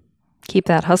keep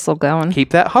that hustle going.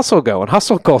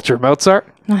 Hustle culture, Mozart.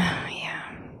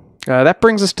 Yeah. That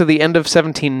brings us to the end of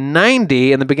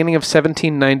 1790 and the beginning of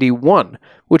 1791,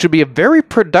 which would be a very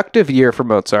productive year for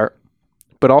Mozart,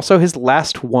 but also his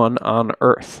last one on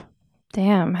Earth.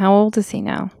 Damn, how old is he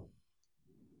now?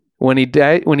 When he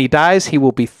dies, he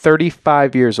will be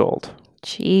 35 years old.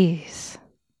 Jeez.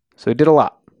 So he did a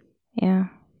lot. Yeah.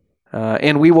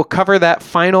 And we will cover that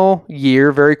final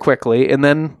year very quickly, and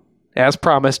then, as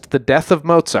promised, the death of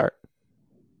Mozart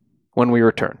when we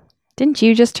return. Didn't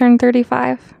you just turn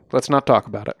 35? Let's not talk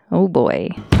about it. Oh, boy.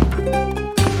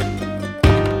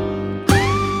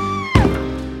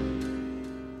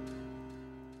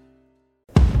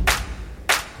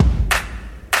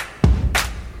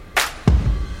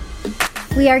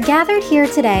 We are gathered here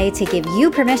today to give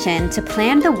you permission to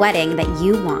plan the wedding that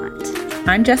you want.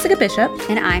 I'm Jessica Bishop.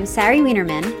 And I'm Sari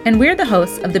Wienerman. And we're the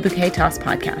hosts of the Bouquet Toss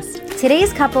podcast.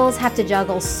 Today's couples have to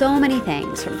juggle so many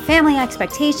things, from family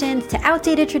expectations to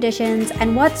outdated traditions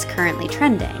and what's currently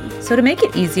trending. So to make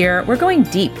it easier, we're going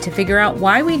deep to figure out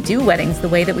why we do weddings the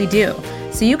way that we do,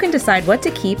 so you can decide what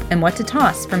to keep and what to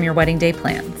toss from your wedding day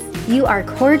plans. You are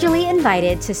cordially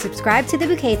invited to subscribe to the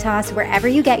Bouquet Toss wherever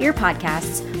you get your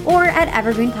podcasts or at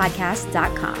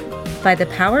evergreenpodcast.com. By the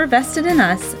power vested in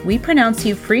us, we pronounce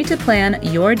you free to plan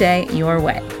your day your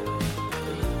way.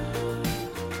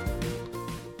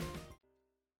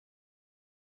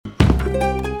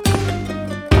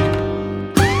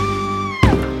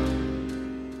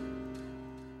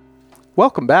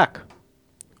 Welcome back.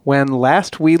 When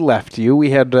last we left you, we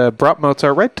had brought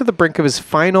Mozart right to the brink of his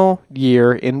final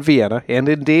year in Vienna, and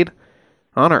indeed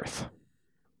on Earth.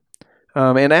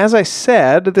 And as I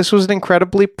said, this was an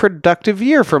incredibly productive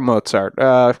year for Mozart,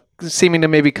 seeming to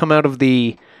maybe come out of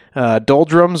the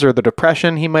doldrums or the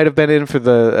depression he might have been in for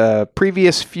the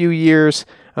previous few years,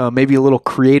 maybe a little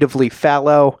creatively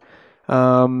fallow.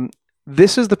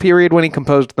 This is the period when he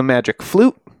composed the Magic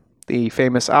Flute, the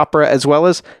famous opera, as well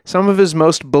as some of his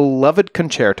most beloved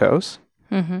concertos.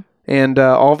 And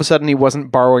all of a sudden, he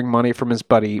wasn't borrowing money from his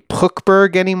buddy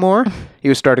Puckberg anymore. He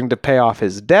was starting to pay off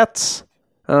his debts.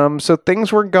 So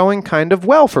things were going kind of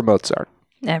well for Mozart.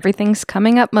 Everything's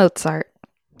coming up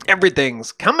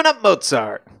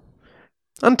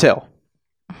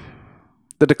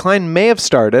The decline may have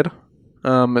started,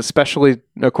 especially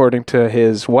according to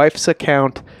his wife's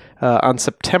account. On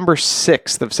September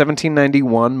 6th of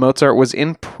 1791, Mozart was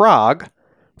in Prague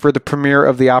for the premiere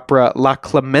of the opera La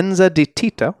Clemenza di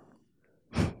Tito,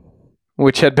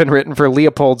 which had been written for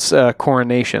Leopold's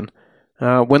coronation,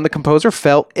 when the composer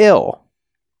fell ill.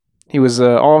 He was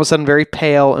all of a sudden very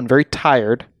pale and very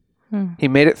tired. He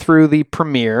made it through the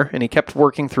premiere, and he kept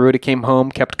working through it. He came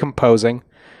home, kept composing.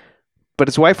 But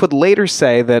his wife would later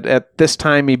say that at this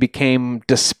time he became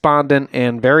despondent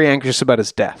and very anxious about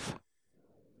his death.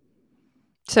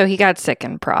 So he got sick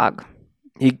in Prague.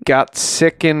 He got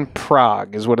sick in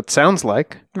Prague, is what it sounds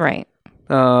like. Right.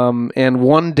 And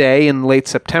one day in late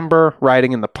September,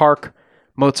 riding in the park,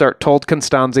 Mozart told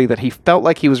Constanzi that he felt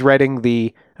like he was writing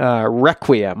the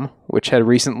Requiem, which had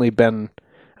recently been...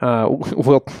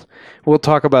 We'll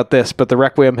talk about this, but the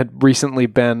Requiem had recently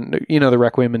been, the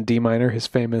Requiem in D minor, his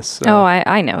famous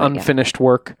I know unfinished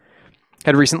work,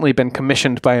 had recently been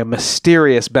commissioned by a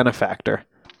mysterious benefactor.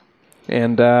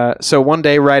 And so one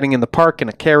day, riding in the park in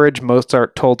a carriage,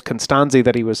 Mozart told Constanzi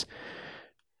that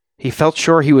he felt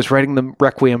sure he was writing the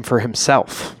Requiem for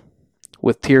himself,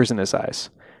 with tears in his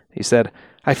eyes. He said,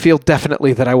 "I feel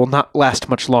definitely that I will not last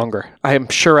much longer. I am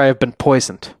sure I have been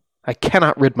poisoned. I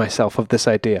cannot rid myself of this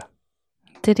idea."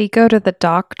 Did he go to the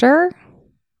doctor?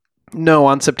 No,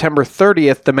 on September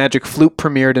 30th, the Magic Flute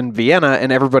premiered in Vienna,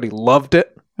 and everybody loved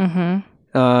it,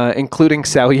 including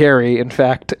Salieri, in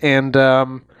fact. And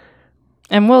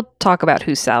we'll talk about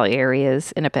who Salieri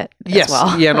is in a bit as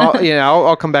well. Yeah, and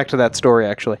I'll come back to that story,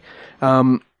 actually.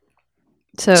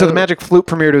 So the Magic Flute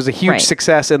premiered. It was a huge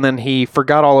success, and then he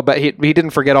forgot all about it. He didn't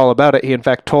forget all about it. He, in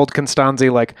fact, told Constanzi,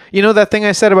 that thing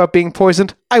I said about being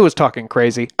poisoned? I was talking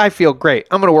crazy. I feel great.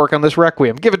 I'm going to work on this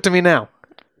Requiem. Give it to me now.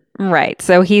 Right.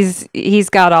 So he's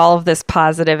got all of this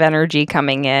positive energy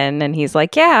coming in, and he's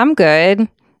like, yeah, I'm good.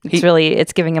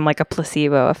 It's giving him like a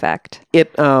placebo effect.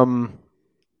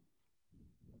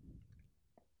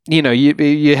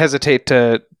 You hesitate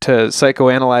to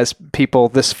psychoanalyze people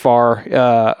this far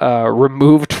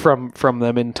removed from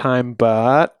them in time,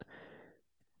 but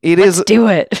Let's do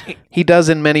it. He does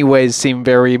in many ways seem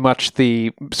very much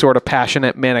the sort of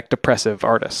passionate manic depressive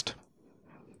artist.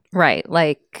 Right.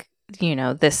 Like,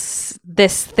 this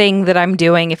thing that I'm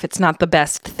doing, if it's not the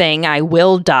best thing, I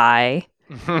will die.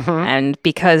 And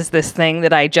because this thing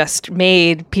that I just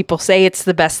made, people say it's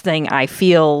the best thing, I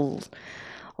feel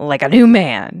like a new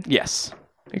man. Yes,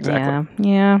 exactly.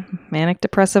 Yeah. Manic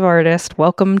depressive artist.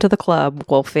 Welcome to the club,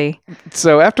 Wolfie.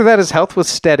 So after that, his health was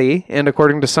steady, and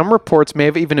according to some reports, may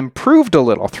have even improved a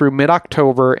little through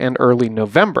mid-October and early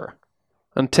November.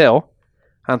 Until,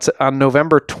 on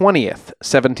November 20th,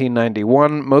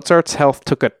 1791, Mozart's health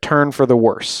took a turn for the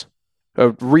worse. A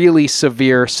really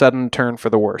severe, sudden turn for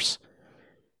the worse.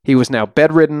 He was now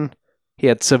bedridden. He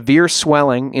had severe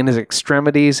swelling in his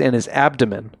extremities and his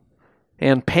abdomen,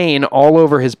 and pain all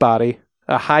over his body,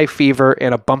 a high fever,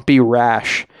 and a bumpy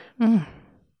rash.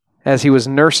 As he was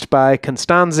nursed by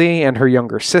Constanzi and her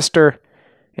younger sister,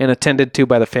 and attended to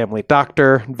by the family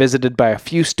doctor, visited by a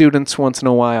few students once in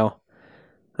a while,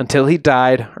 until he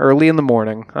died early in the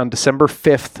morning on December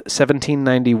 5th,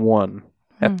 1791,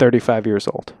 at 35 years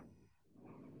old.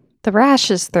 The rash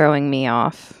is throwing me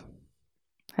off.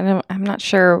 I'm not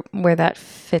sure where that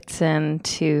fits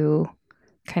into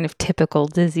kind of typical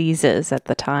diseases at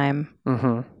the time.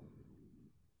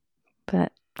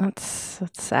 But that's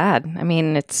sad. I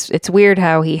mean, it's weird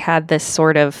how he had this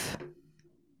sort of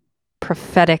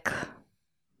prophetic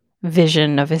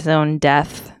vision of his own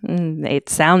death. It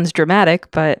sounds dramatic,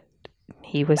 but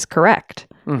he was correct.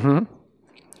 As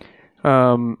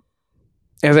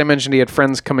I mentioned, he had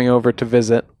friends coming over to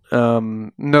visit.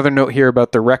 Another note here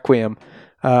about the Requiem.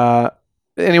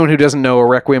 Anyone who doesn't know, a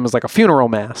Requiem is like a funeral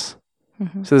mass.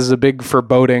 So this is a big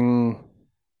foreboding,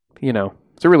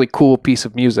 it's a really cool piece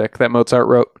of music that Mozart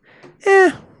wrote.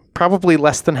 Probably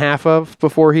less than half of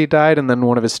before he died, and then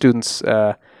one of his students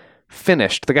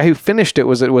finished. The guy who finished it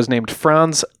was named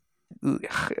Franz.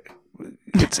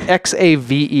 It's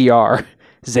Xaver.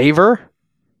 Xaver?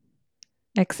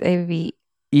 Xaver.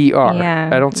 Yeah.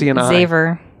 I don't see an I.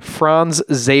 Xaver. Franz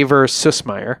Xaver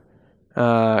Sussmayer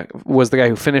was the guy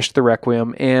who finished the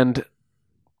Requiem, and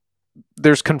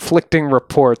there's conflicting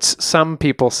reports. Some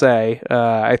people say,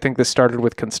 I think this started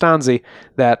with Constanzi,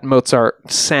 that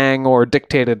Mozart sang or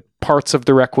dictated parts of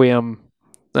the Requiem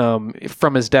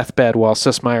from his deathbed while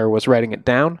Sussmayer was writing it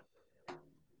down.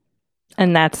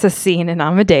 And that's a scene in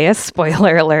Amadeus,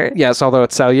 spoiler alert. Yes, although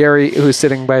it's Salieri who's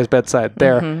sitting by his bedside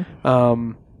there.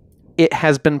 It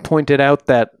has been pointed out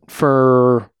that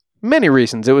for many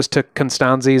reasons, it was to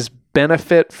Constanzi's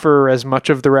benefit for as much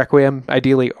of the Requiem,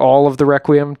 ideally all of the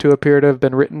Requiem, to appear to have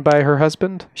been written by her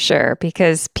husband? Sure,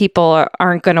 because people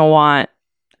aren't going to want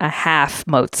a half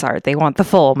Mozart. They want the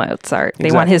full Mozart.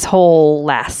 They want his whole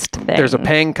last thing. There's a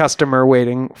paying customer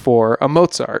waiting for a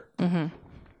Mozart. Mm-hmm.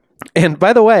 And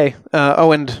by the way,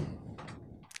 and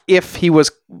if he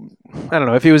was, I don't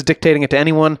know, if he was dictating it to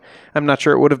anyone, I'm not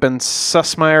sure it would have been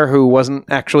Sussmayer, who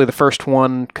wasn't actually the first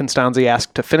one Constanzi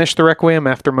asked to finish the Requiem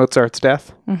after Mozart's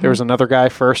death. Mm-hmm. There was another guy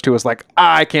first who was like,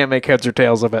 I can't make heads or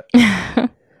tails of it.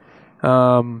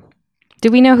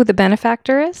 Do we know who the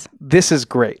benefactor is? This is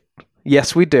great.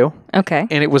 Yes, we do. Okay.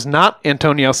 And it was not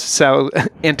Antonio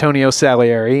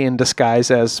Salieri in disguise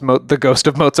as the ghost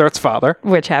of Mozart's father.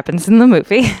 Which happens in the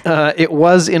movie. It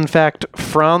was, in fact,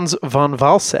 Franz von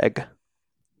Walsegg,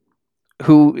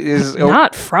 who is...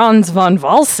 Not Franz von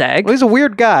Walsegg. Well, he's a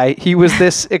weird guy. He was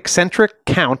this eccentric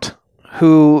count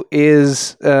who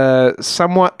is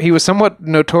somewhat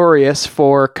notorious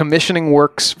for commissioning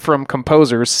works from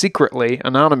composers secretly,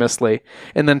 anonymously,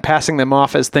 and then passing them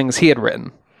off as things he had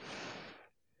written.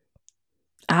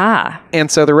 Ah.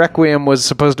 And so the Requiem was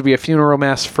supposed to be a funeral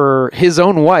mass for his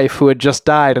own wife who had just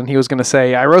died, and he was going to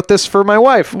say, I wrote this for my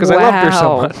wife because I loved her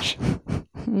so much.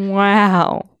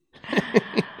 Wow.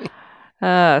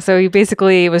 So he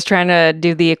basically was trying to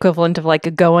do the equivalent of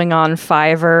like going on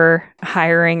Fiverr,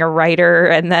 hiring a writer,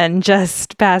 and then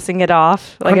just passing it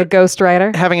off like a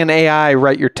ghostwriter. Having an AI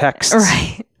write your texts.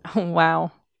 Right.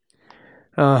 Wow.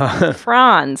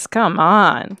 Franz, come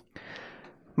on.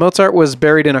 Mozart was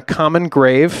buried in a common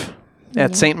grave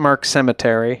at St. Mark's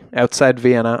Cemetery outside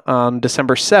Vienna on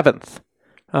December 7th.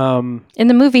 In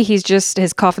the movie,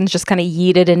 his coffin's just kind of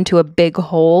yeeted into a big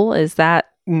hole. Is that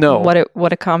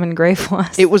what a common grave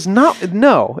was? It was not.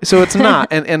 No, so it's not.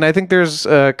 and I think there's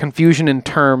confusion in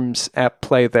terms at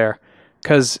play there,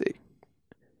 because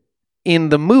in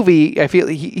the movie, I feel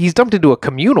he's dumped into a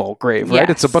communal grave, right?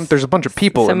 Yes. There's a bunch of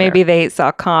people. So in maybe there. they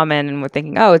saw common and were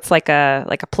thinking, oh, it's like a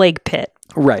plague pit.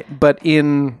 Right, but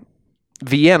in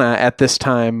Vienna at this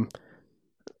time,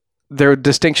 their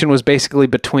distinction was basically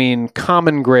between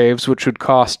common graves, which would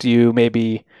cost you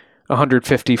maybe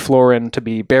 150 florin to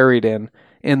be buried in,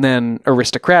 and then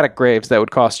aristocratic graves that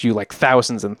would cost you like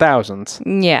thousands and thousands.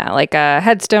 Yeah, like a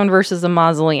headstone versus a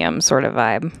mausoleum sort of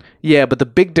vibe. Yeah, but the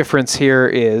big difference here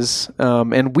is,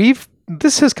 and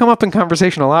this has come up in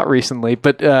conversation a lot recently,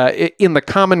 but in the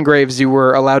common graves, you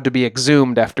were allowed to be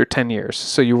exhumed after 10 years.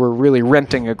 So you were really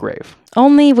renting a grave.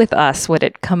 Only with us would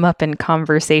it come up in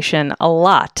conversation a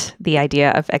lot, the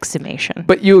idea of exhumation.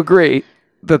 But you agree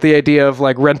that the idea of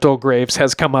like rental graves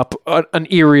has come up an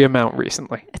eerie amount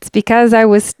recently. It's because I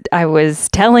was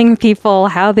telling people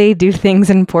how they do things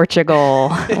in Portugal.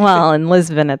 Well, in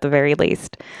Lisbon at the very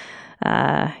least.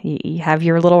 You have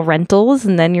your little rentals,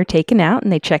 and then you're taken out,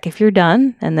 and they check if you're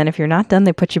done. And then if you're not done,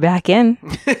 they put you back in.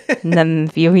 And then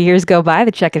a few years go by,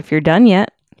 they check if you're done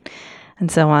yet,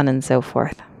 and so on and so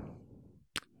forth.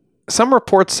 Some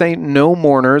reports say no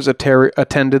mourners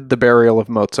attended the burial of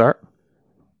Mozart,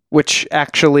 which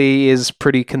actually is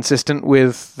pretty consistent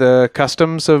with the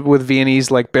customs with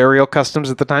Viennese like burial customs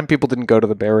at the time. People didn't go to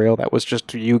the burial. That was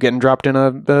just you getting dropped in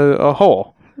a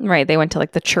hole. Right, they went to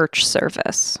like the church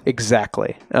service.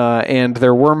 Exactly. And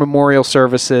there were memorial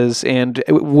services, and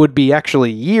it would be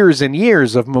actually years and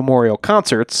years of memorial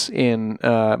concerts in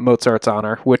Mozart's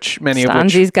honor, which many of which...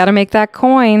 Constanzi's got to make that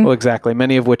coin. Well, exactly.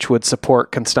 Many of which would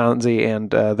support Constanzi and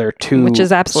their two which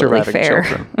is absolutely surviving fair.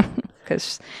 children.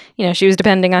 Because, she was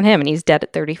depending on him, and he's dead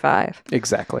at 35.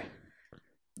 Exactly.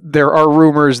 There are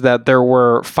rumors that there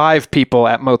were 5 people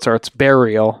at Mozart's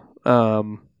burial,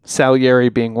 Salieri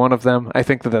being one of them. I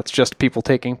think that's just people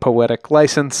taking poetic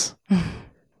license,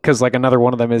 because like another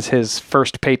one of them is his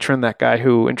first patron, that guy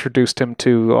who introduced him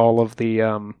to all of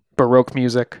the Baroque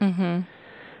music.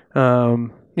 Mm-hmm.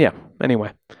 Yeah,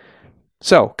 anyway.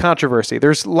 So, controversy.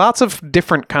 There's lots of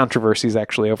different controversies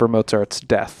actually over Mozart's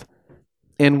death.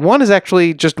 And one is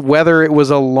actually just whether it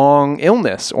was a long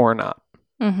illness or not.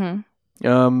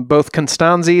 Mm-hmm. Both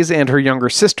Constanzi's and her younger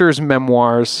sister's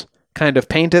memoirs kind of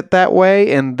paint it that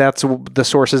way, and that's the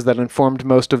sources that informed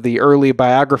most of the early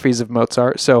biographies of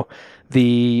Mozart. So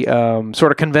the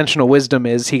sort of conventional wisdom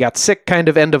is he got sick kind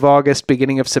of end of August,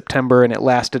 beginning of September, and it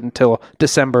lasted until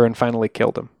December and finally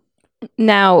killed him.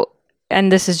 Now,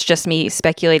 and this is just me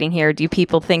speculating here, do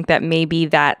people think that maybe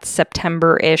that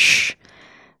September-ish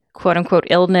quote-unquote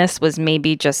illness was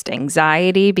maybe just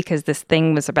anxiety because this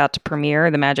thing was about to premiere,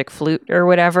 the Magic Flute or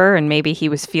whatever, and maybe he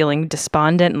was feeling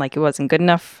despondent and like it wasn't good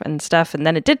enough and stuff, and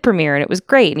then it did premiere and it was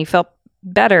great and he felt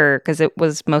better because it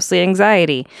was mostly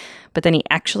anxiety, but then he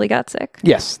actually got sick?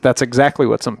 Yes, that's exactly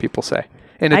what some people say.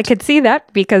 And I could see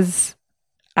that because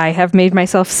I have made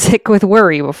myself sick with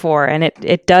worry before, and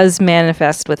it does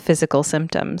manifest with physical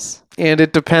symptoms. And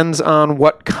it depends on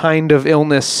what kind of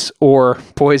illness or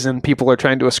poison people are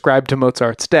trying to ascribe to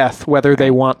Mozart's death, whether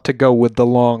they want to go with the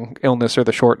long illness or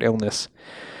the short illness.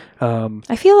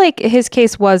 I feel like his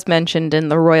case was mentioned in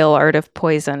The Royal Art of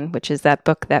Poison, which is that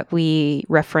book that we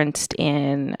referenced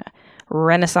in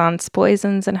Renaissance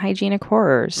Poisons and Hygienic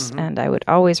Horrors, and I would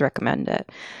always recommend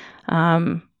it.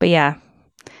 But yeah,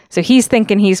 so he's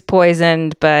thinking he's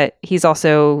poisoned, but he's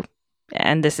also,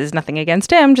 and this is nothing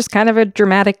against him, just kind of a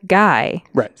dramatic guy.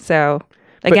 Right. So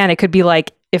again, it could be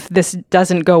like, if this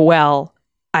doesn't go well,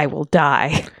 I will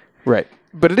die. Right.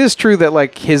 But it is true that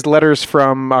like his letters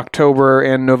from October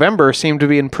and November seem to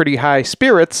be in pretty high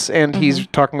spirits, and he's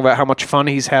talking about how much fun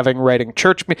he's having writing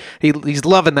church. He's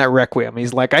loving that Requiem.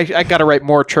 He's like, I got to write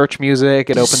more church music.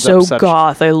 It opens up such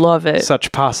goth. I love it.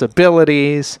 Such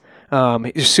possibilities.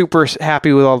 He's super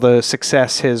happy with all the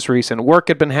success his recent work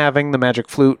had been having, the Magic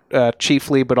Flute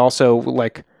chiefly, but also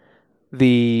like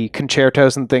the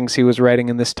concertos and things he was writing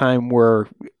in this time were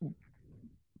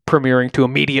premiering to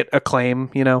immediate acclaim,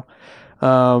 you know.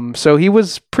 So he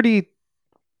was pretty,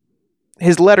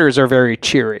 his letters are very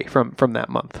cheery from that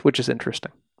month, which is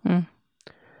interesting.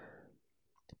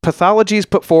 Pathologies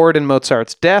put forward in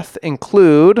Mozart's death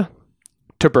include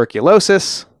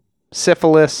tuberculosis,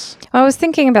 syphilis. I was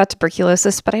thinking about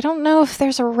tuberculosis, but I don't know if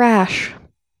there's a rash.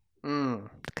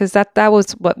 Because that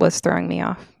was what was throwing me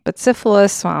off. But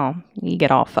syphilis, well, you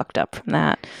get all fucked up from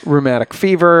that. Rheumatic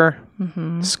fever,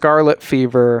 scarlet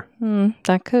fever.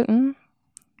 That could...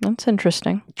 That's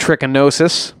interesting.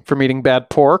 Trichinosis from eating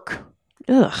bad pork.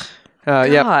 Ugh.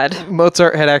 God. Yeah,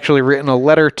 Mozart had actually written a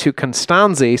letter to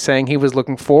Constanze saying he was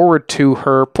looking forward to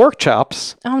her pork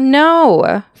chops. Oh,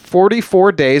 no.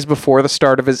 44 days before the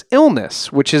start of his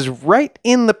illness, which is right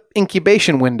in the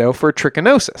incubation window for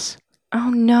trichinosis.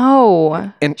 Oh,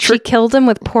 no. And she killed him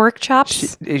with pork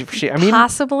chops?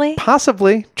 Possibly?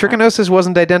 Possibly. Trichinosis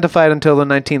wasn't identified until the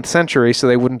 19th century, so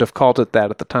they wouldn't have called it that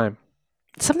at the time.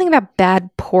 Something about bad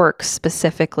pork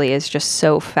specifically is just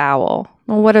so foul.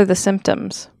 Well, what are the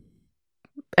symptoms?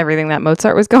 Everything that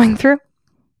Mozart was going through?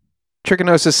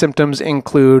 Trichinosis symptoms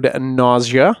include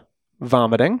nausea,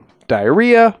 vomiting,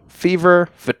 diarrhea, fever,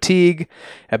 fatigue,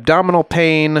 abdominal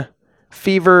pain,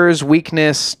 fevers,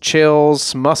 weakness,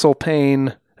 chills, muscle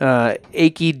pain,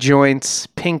 achy joints,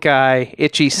 pink eye,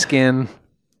 itchy skin.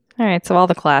 All right, so all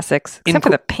the classics. Except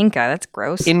for the pink eye, that's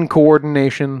gross.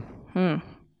 Incoordination.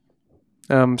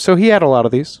 So he had a lot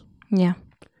of these. Yeah.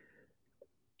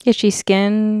 Itchy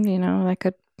skin, that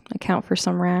could account for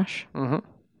some rash.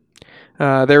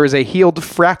 There was a healed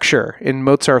fracture in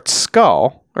Mozart's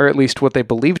skull, or at least what they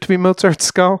believed to be Mozart's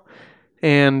skull.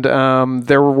 And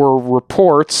there were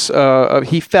reports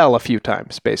he fell a few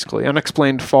times, basically.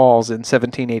 Unexplained falls in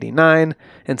 1789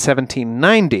 and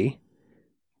 1790.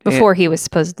 Before he was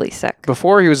supposedly sick.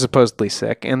 Before he was supposedly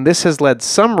sick. And this has led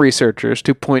some researchers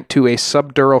to point to a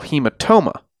subdural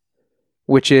hematoma,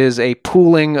 which is a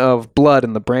pooling of blood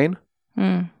in the brain.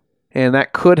 And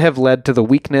that could have led to the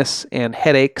weakness and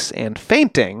headaches and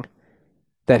fainting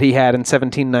that he had in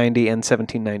 1790 and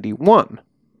 1791.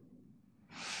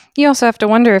 You also have to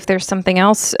wonder if there's something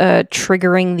else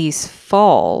triggering these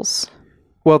falls.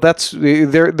 Well,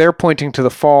 they're pointing to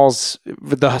the falls,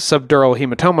 the subdural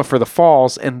hematoma for the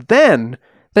falls, and then...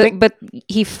 But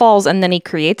he falls and then he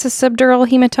creates a subdural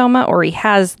hematoma, or he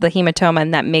has the hematoma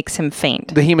and that makes him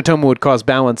faint? The hematoma would cause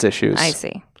balance issues. I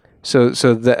see. So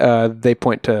they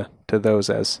point to those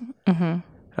as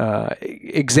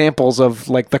examples of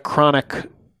like the chronic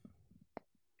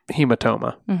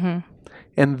hematoma.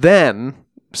 And then,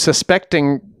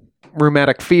 suspecting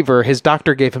rheumatic fever, his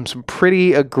doctor gave him some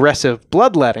pretty aggressive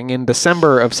bloodletting in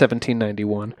December of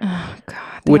 1791. Oh, God.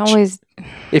 Which,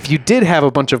 if you did have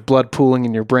a bunch of blood pooling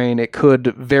in your brain, it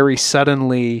could very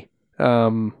suddenly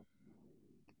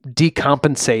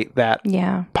decompensate that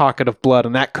pocket of blood,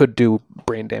 and that could do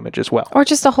brain damage as well. Or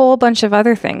just a whole bunch of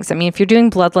other things. I mean, if you're doing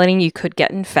bloodletting, you could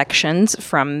get infections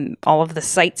from all of the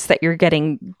sites that you're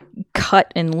getting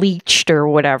cut and leached or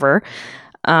whatever.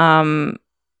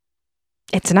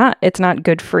 It's not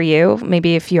good for you.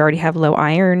 Maybe if you already have low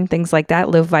iron, things like that,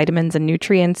 low vitamins and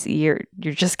nutrients, you're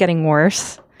just getting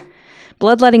worse.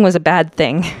 Bloodletting was a bad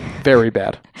thing. Very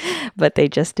bad. But they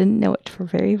just didn't know it for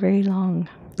very, very long.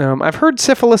 I've heard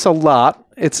syphilis a lot.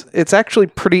 It's actually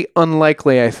pretty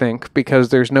unlikely, I think, because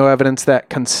there's no evidence that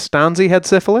Constanze had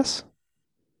syphilis.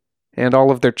 And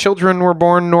all of their children were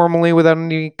born normally without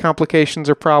any complications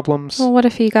or problems. Well, what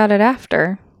if he got it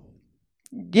after?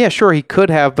 Yeah, sure, he could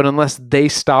have, but unless they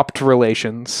stopped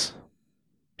relations,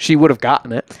 She would have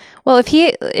gotten it. Well, if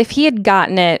he had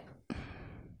gotten it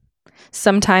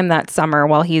sometime that summer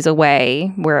while he's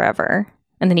away, wherever,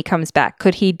 and then he comes back,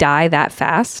 could he die that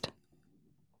fast?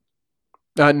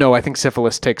 No, I think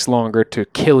syphilis takes longer to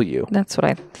kill you. That's what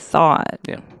I thought.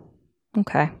 Yeah.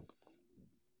 Okay.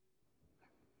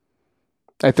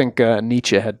 I think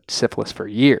Nietzsche had syphilis for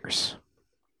years.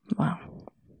 Wow.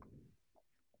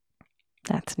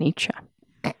 That's Nietzsche.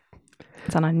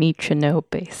 It's on a Nietzsche no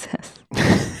basis.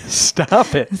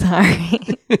 Stop it.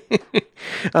 Sorry.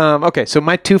 Okay, so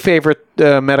my two favorite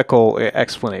medical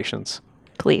explanations.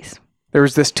 Please. There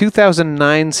was this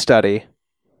 2009 study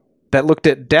that looked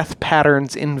at death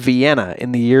patterns in Vienna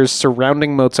in the years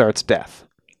surrounding Mozart's death.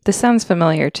 This sounds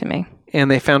familiar to me.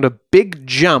 And they found a big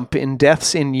jump in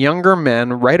deaths in younger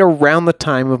men right around the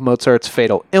time of Mozart's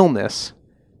fatal illness,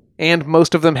 and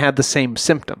most of them had the same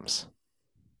symptoms.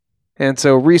 And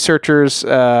so researchers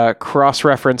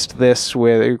cross-referenced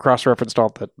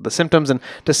all the symptoms and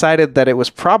decided that it was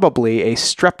probably a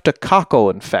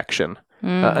streptococcal infection,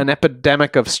 an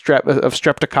epidemic of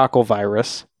streptococcal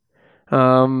virus,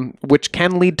 which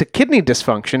can lead to kidney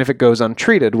dysfunction if it goes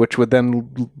untreated, which would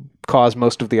then cause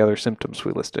most of the other symptoms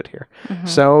we listed here. Mm-hmm.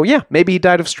 So yeah, maybe he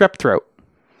died of strep throat.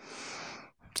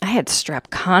 I had strep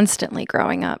constantly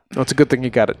growing up. Well, it's a good thing you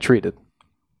got it treated.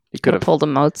 You could have pulled a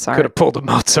Mozart. Could have pulled a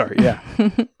Mozart, yeah.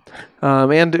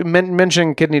 And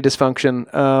mentioning kidney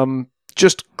dysfunction,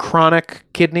 just chronic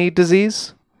kidney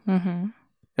disease. Mm-hmm.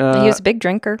 He was a big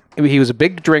drinker. He was a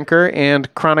big drinker,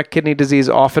 and chronic kidney disease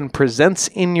often presents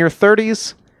in your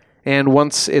 30s. And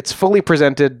once it's fully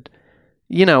presented,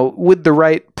 with the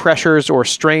right pressures or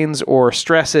strains or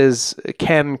stresses, it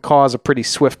can cause a pretty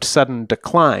swift, sudden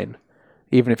decline,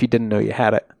 even if you didn't know you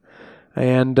had it.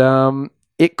 And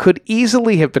it could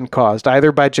easily have been caused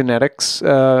either by genetics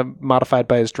modified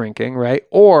by his drinking, right,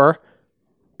 or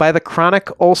by the chronic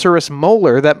ulcerous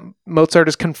molar that Mozart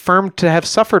is confirmed to have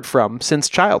suffered from since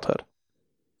childhood.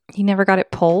 He never got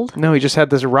it pulled? No, he just had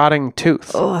this rotting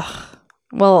tooth. Ugh.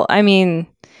 Well, I mean,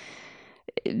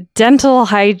 dental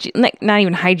hygiene, not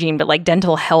even hygiene, but like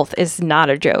dental health is not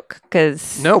a joke.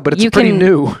 No, but it's pretty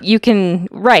new. You can,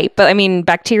 right. But I mean,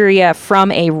 bacteria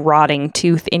from a rotting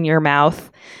tooth in your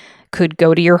mouth could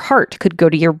go to your heart, could go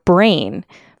to your brain.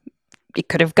 It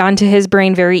could have gone to his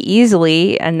brain very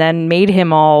easily and then made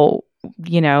him all,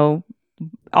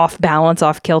 off balance,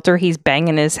 off kilter. He's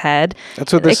banging his head. It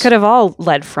could have all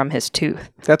led from his tooth.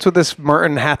 That's what this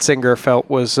Martin Hatzinger felt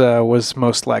was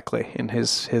most likely in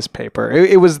his paper.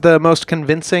 It was the most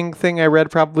convincing thing I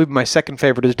read, probably. My second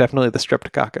favorite is definitely the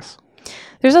Streptococcus.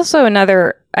 There's also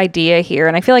another idea here,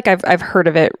 and I feel like I've heard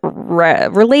of it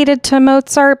related to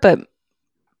Mozart, but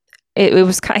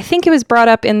I think it was brought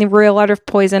up in the Royal Art of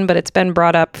Poison, but it's been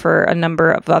brought up for a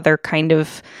number of other kind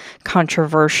of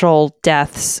controversial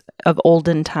deaths of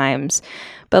olden times.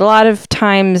 But a lot of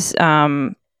times,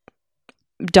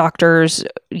 doctors,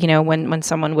 when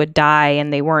someone would die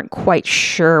and they weren't quite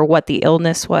sure what the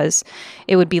illness was,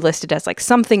 it would be listed as like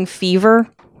something fever.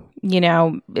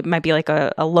 It might be like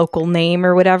a local name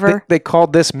or whatever. They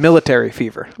called this military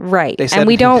fever. Right. And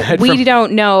we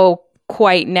don't know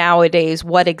quite nowadays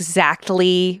what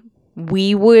exactly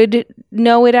we would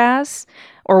know it as,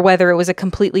 or whether it was a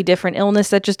completely different illness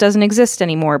that just doesn't exist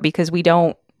anymore because we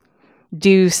don't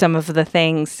do some of the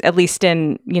things, at least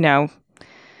in,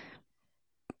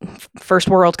 first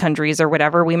world countries or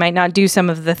whatever, we might not do some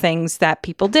of the things that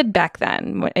people did back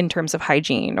then in terms of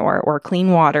hygiene or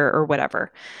clean water or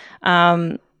whatever.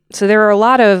 So there are a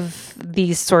lot of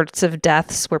these sorts of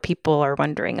deaths where people are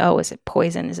wondering, oh, is it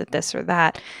poison? Is it this or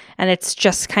that? And it's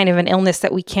just kind of an illness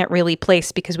that we can't really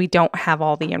place because we don't have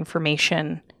all the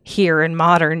information here in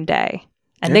modern day.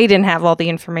 And They didn't have all the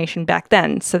information back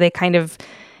then. So they kind of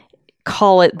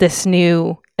call it this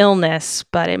new illness,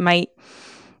 but it might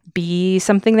be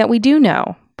something that we do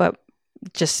know, but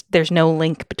just there's no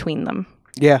link between them.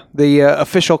 Yeah, the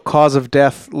official cause of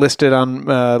death listed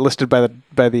by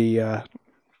the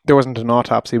there wasn't an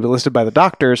autopsy, but listed by the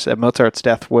doctors at Mozart's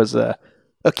death was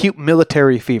acute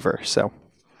military fever. So,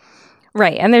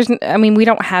 right, and we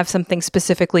don't have something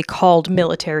specifically called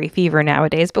military fever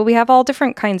nowadays, but we have all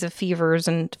different kinds of fevers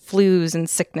and flus and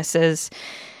sicknesses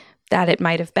that it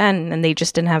might have been, and they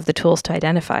just didn't have the tools to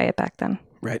identify it back then.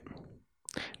 Right.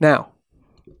 Now,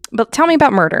 but tell me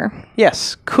about murder.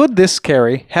 Yes, could this,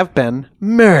 Carrie, have been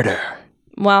murder?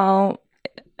 Well,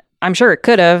 I'm sure it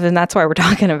could have, and that's why we're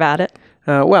talking about it.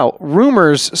 Well,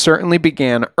 rumors certainly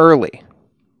began early.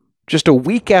 Just a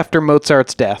week after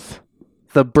Mozart's death,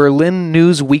 the Berlin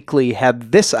News Weekly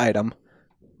had this item: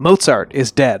 Mozart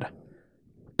is dead.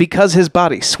 Because his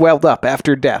body swelled up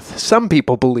after death, some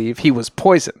people believe he was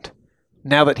poisoned.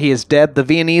 Now that he is dead, the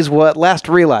Viennese will at last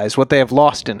realize what they have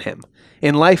lost in him.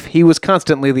 In life, he was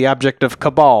constantly the object of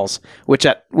cabals, which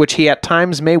he at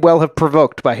times may well have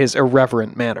provoked by his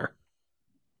irreverent manner.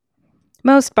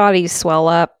 Most bodies swell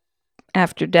up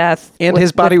after death, And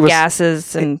his body was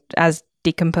gases, and as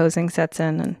decomposing sets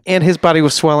in, and his body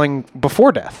was swelling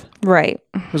before death. right.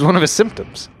 It was one of his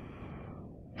symptoms.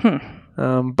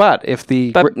 But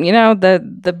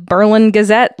the Berlin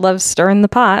Gazette loves stirring the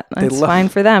pot. That's fine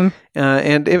for them.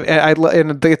 And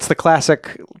it's the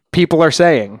classic. People are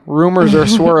saying, rumors are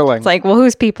swirling. It's like, well,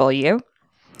 who's people? You?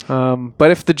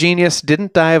 But if the genius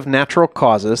didn't die of natural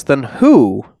causes, then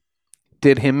who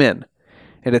did him in?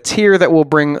 And it's here that we'll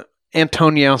bring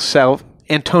Antonio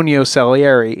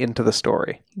Salieri into the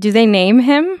story. Do they name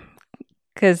him?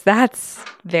 Because that's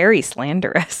very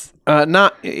slanderous.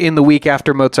 Not in the week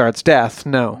after Mozart's death,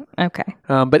 no. Okay.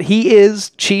 But he is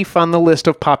chief on the list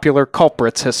of popular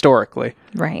culprits historically.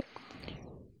 Right.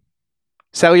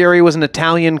 Salieri was an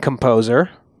Italian composer,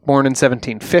 born in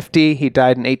 1750. He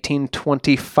died in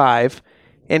 1825.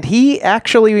 And he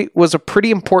actually was a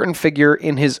pretty important figure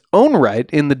in his own right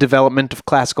in the development of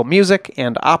classical music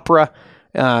and opera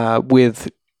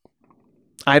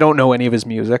I don't know any of his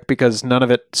music because none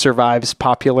of it survives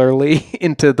popularly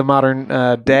into the modern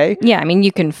day. Yeah, I mean,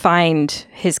 you can find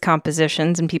his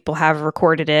compositions and people have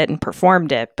recorded it and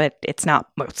performed it, but it's not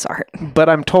Mozart. But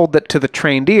I'm told that to the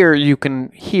trained ear, you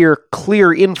can hear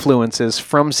clear influences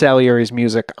from Salieri's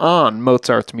music on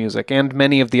Mozart's music and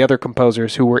many of the other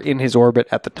composers who were in his orbit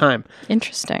at the time.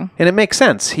 Interesting. And it makes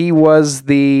sense. He was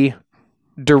the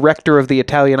director of the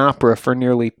Italian opera for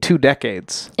nearly 2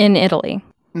 decades. In Italy.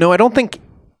 No, I don't think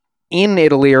in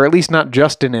Italy, or at least not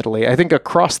just in Italy. I think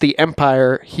across the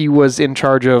empire, he was in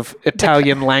charge of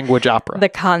Italian language opera. The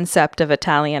concept of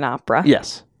Italian opera.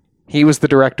 Yes. He was the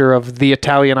director of the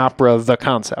Italian opera, The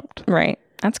Concept. Right.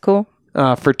 That's cool.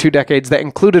 For 2 decades. That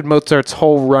included Mozart's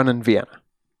whole run in Vienna.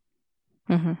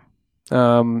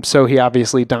 Mm-hmm. So he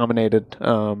obviously dominated.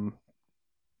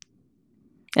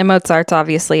 And Mozart's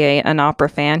obviously an opera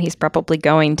fan. He's probably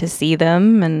going to see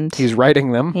them, and he's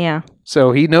writing them. Yeah.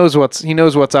 So he knows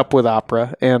what's up with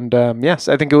opera. And yes,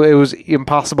 I think it was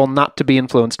impossible not to be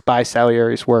influenced by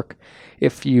Salieri's work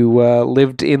if you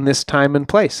lived in this time and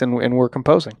place and were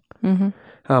composing.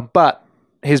 Mm-hmm. But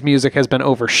his music has been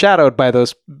overshadowed by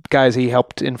those guys he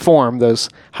helped inform, those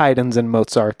Haydns and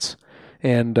Mozarts.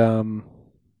 And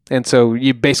so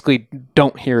you basically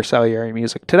don't hear Salieri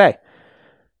music today.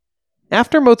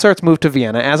 After Mozart's move to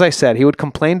Vienna, as I said, he would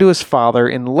complain to his father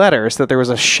in letters that there was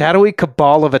a shadowy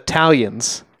cabal of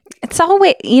Italians. It's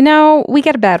always, we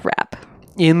get a bad rap.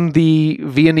 In the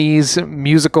Viennese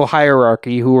musical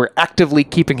hierarchy who were actively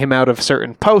keeping him out of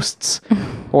certain posts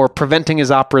or preventing his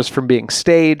operas from being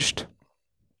staged.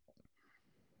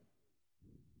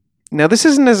 Now, this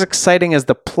isn't as exciting as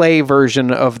the play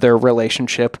version of their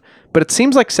relationship, but it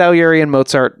seems like Salieri and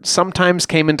Mozart sometimes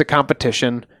came into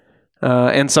competition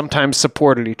and sometimes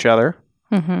supported each other.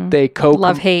 Mm-hmm. They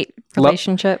love-hate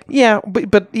relationship. Yeah,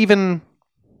 but even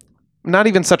not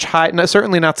even such high,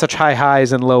 certainly not such high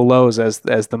highs and low lows as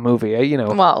the movie.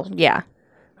 Well, yeah.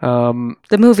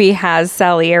 The movie has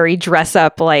Salieri dress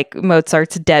up like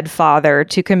Mozart's dead father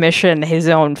to commission his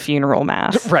own funeral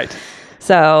mass. Right.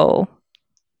 So,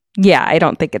 yeah, I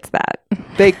don't think it's that.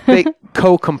 They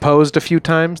co-composed a few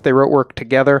times. They wrote work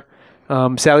together.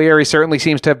 Salieri certainly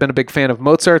seems to have been a big fan of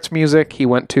Mozart's music. He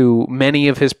went to many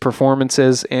of his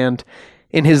performances, and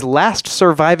in his last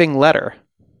surviving letter,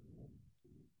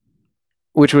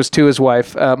 which was to his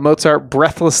wife, Mozart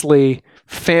breathlessly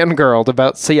fangirled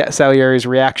about Salieri's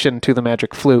reaction to the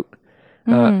magic flute.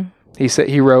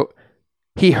 He wrote,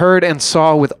 "He heard and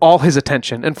saw with all his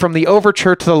attention, and from the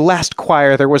overture to the last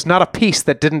choir, there was not a piece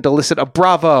that didn't elicit a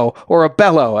bravo or a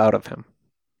bellow out of him."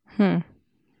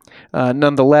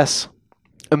 Nonetheless,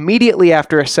 immediately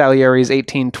after Salieri's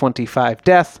 1825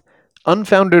 death,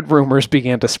 unfounded rumors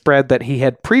began to spread that he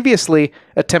had previously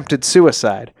attempted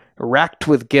suicide, racked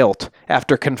with guilt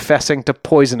after confessing to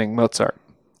poisoning Mozart.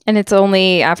 And it's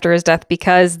only after his death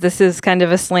because this is kind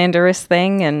of a slanderous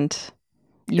thing and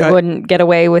you wouldn't get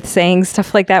away with saying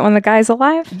stuff like that when the guy's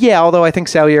alive? Yeah, although I think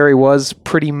Salieri was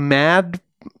pretty mad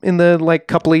in the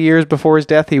couple of years before his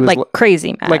death. He was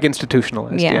crazy mad.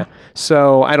 Institutionalized. Yeah.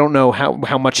 So I don't know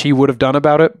how much he would have done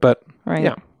about it, but right.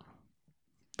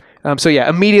 Yeah. So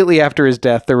immediately after his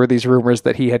death, there were these rumors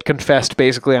that he had confessed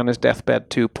basically on his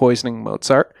deathbed to poisoning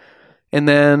Mozart. And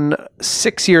then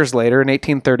 6 years later, in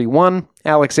 1831,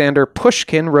 Alexander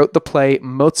Pushkin wrote the play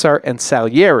Mozart and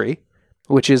Salieri,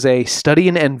 which is a study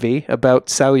in envy about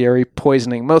Salieri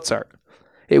poisoning Mozart.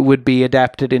 It would be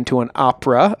adapted into an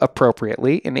opera,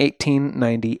 appropriately, in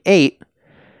 1898,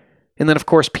 And then, of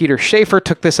course, Peter Shaffer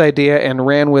took this idea and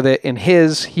ran with it in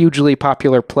his hugely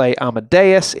popular play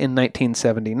Amadeus in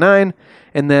 1979.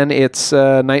 And then its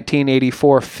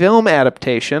 1984 film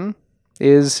adaptation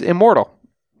is Immortal.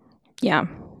 Yeah.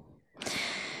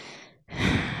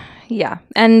 Yeah.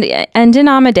 And in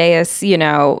Amadeus,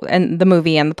 and the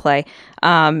movie and the play,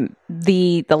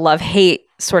 the love-hate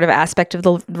sort of aspect of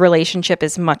the relationship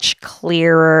is much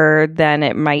clearer than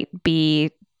it might be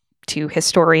to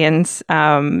historians.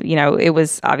 It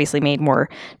was obviously made more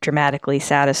dramatically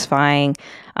satisfying.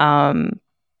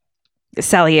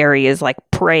 Salieri is like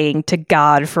praying to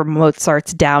God for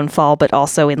Mozart's downfall, but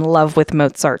also in love with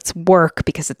Mozart's work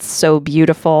because it's so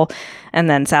beautiful. And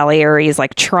then Salieri is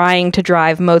like trying to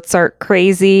drive Mozart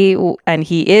crazy, and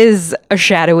he is a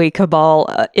shadowy cabal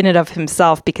in and of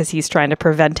himself because he's trying to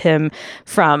prevent him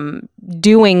from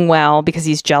doing well because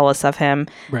he's jealous of him.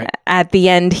 Right. At the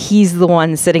end, he's the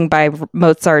one sitting by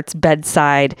Mozart's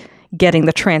bedside getting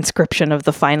the transcription of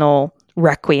the final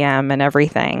requiem and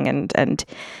everything. And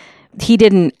he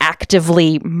didn't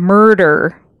actively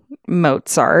murder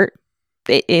Mozart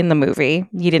in the movie.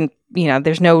 He didn't,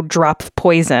 there's no drop of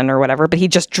poison or whatever, but he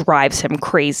just drives him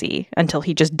crazy until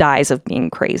he just dies of being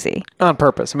crazy. On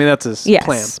purpose. I mean, that's his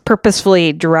plan.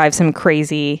 Purposefully drives him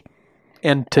crazy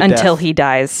and until he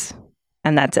dies,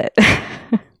 and that's it.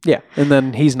 Yeah, and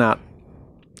then he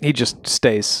just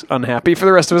stays unhappy for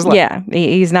the rest of his life. Yeah,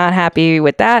 he's not happy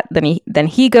with that. Then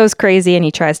he goes crazy and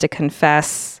he tries to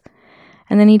confess.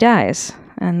 And then he dies,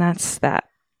 and that's that.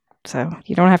 So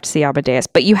you don't have to see Amadeus,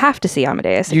 but you have to see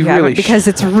Amadeus if you haven't, because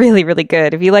it's really, really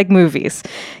good. If you like movies,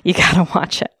 you gotta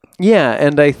watch it. Yeah,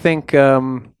 and I think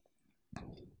it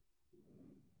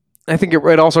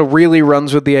also really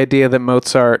runs with the idea that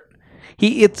Mozart.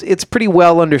 It's pretty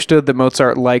well understood that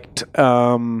Mozart liked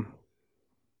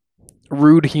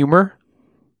rude humor.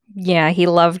 Yeah, he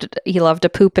loved a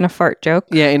poop and a fart joke.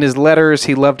 Yeah, in his letters,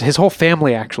 he loved his whole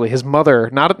family, actually. His mother,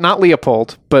 not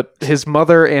Leopold, but his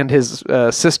mother and his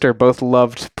sister both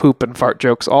loved poop and fart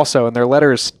jokes also, and their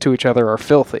letters to each other are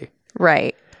filthy.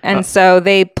 Right. And so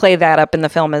they play that up in the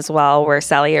film as well, where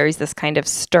Salieri's this kind of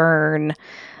stern,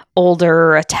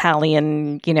 older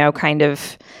Italian, kind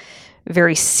of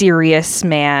very serious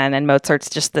man, and Mozart's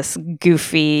just this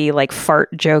goofy, like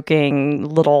fart joking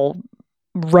little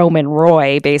Roman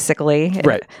Roy, basically.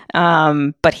 Right.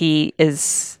 But he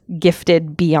is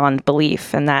gifted beyond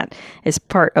belief, and that is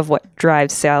part of what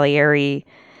drives Salieri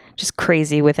just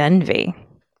crazy with envy.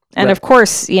 And right. Of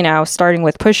course, starting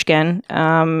with Pushkin,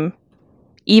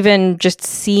 even just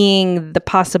seeing the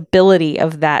possibility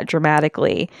of that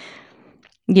dramatically,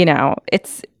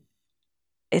 it's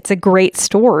a great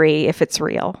story if it's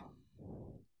real.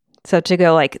 So to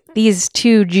go like, these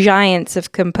two giants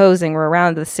of composing were around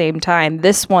at the same time.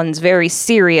 This one's very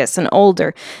serious and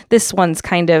older. This one's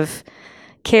kind of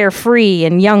carefree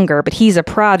and younger, but he's a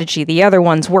prodigy. The other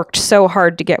one's worked so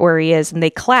hard to get where he is, and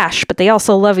they clash, but they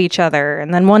also love each other.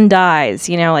 And then one dies,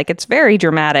 it's very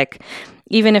dramatic,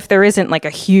 even if there isn't like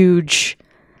a huge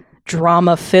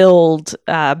drama-filled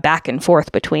back and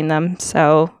forth between them.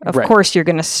 So, of right. course, you're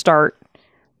going to start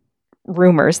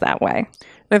rumors that way.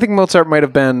 I think Mozart might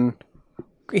have been...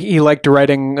 He liked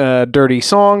writing dirty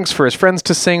songs for his friends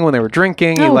to sing when they were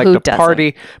drinking. He liked to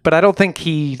party. But I don't think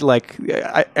he,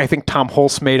 I think Tom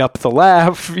Hulce made up the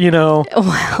laugh, Well...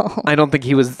 I don't think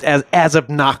he was as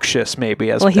obnoxious,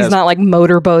 maybe. As he's not,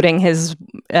 motorboating his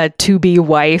to-be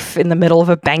wife in the middle of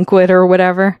a banquet or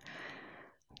whatever.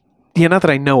 Yeah, not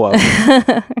that I know of.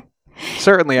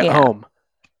 Certainly at home.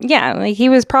 Yeah, he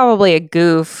was probably a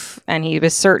goof, and he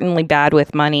was certainly bad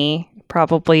with money.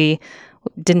 Probably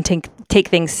didn't take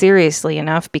things seriously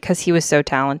enough because he was so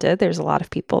talented. There's a lot of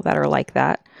people that are like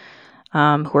that,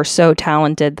 who are so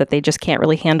talented that they just can't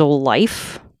really handle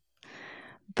life.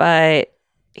 But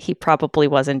he probably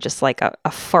wasn't just like a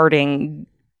farting,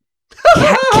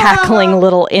 cackling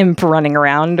little imp running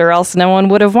around, or else no one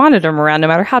would have wanted him around, no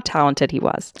matter how talented he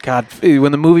was. God,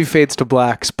 when the movie fades to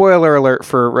black, spoiler alert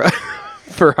for...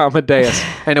 for Amadeus.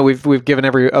 I know we've given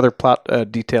every other plot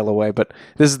detail away, but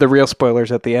this is the real spoilers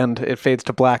at the end. It fades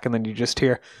to black, and then you just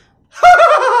hear...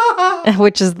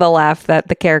 Which is the laugh that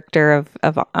the character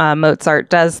of Mozart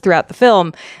does throughout the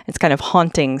film. It's kind of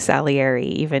haunting Salieri,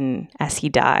 even as he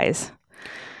dies.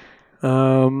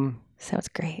 So it's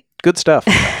great. Good stuff.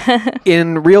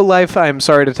 In real life, I'm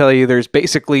sorry to tell you, there's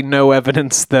basically no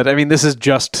evidence that... I mean, this is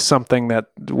just something that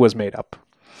was made up.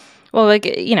 Well,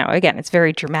 again, it's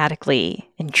very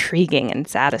dramatically intriguing and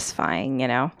satisfying,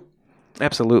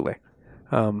 Absolutely.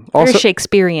 Very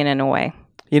Shakespearean in a way.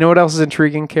 You know what else is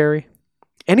intriguing, Carrie?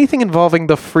 anything involving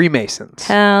the Freemasons.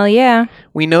 Hell yeah.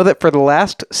 We know that for the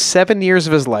last 7 years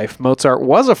of his life, Mozart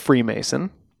was a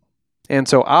Freemason. And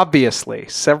so obviously,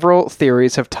 several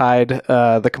theories have tied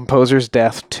the composer's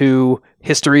death to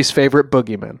history's favorite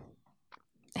boogeyman.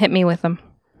 Hit me with them.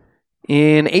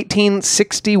 In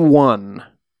 1861,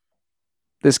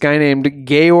 this guy named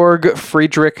Georg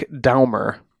Friedrich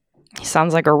Daumer. He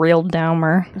sounds like a real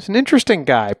dowmer. He's an interesting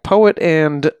guy, poet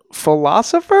and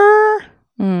philosopher.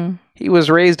 He was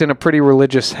raised in a pretty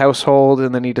religious household,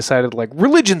 and then he decided, like,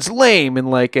 religion's lame in,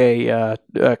 like, a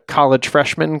college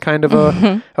freshman kind of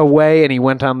a way, and he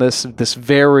went on this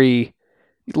very,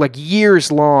 like,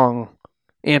 years-long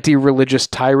anti-religious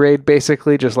tirade,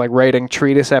 basically, just, like, writing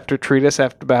treatise after treatise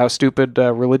about how stupid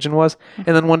religion was.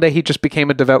 And then one day he just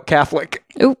became a devout Catholic.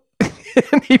 Ooh.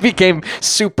 And he became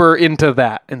super into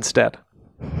that instead.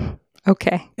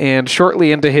 Okay. And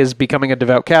shortly into his becoming a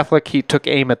devout Catholic, he took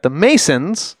aim at the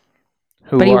Masons.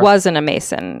 But he wasn't a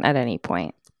Mason at any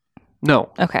point.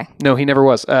 No. Okay. No, he never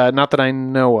was. Not that I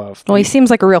know of. Well, he seems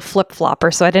like a real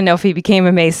flip-flopper, so I didn't know if he became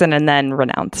a Mason and then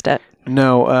renounced it.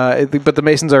 No, but the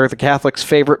Masons are the Catholics'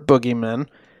 favorite boogeymen.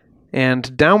 And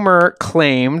Daumer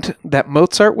claimed that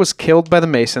Mozart was killed by the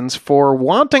Masons for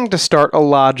wanting to start a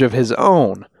lodge of his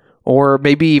own, or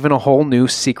maybe even a whole new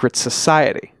secret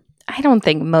society. I don't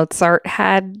think Mozart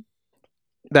had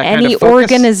That any kind of focus?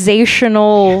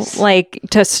 organizational, like,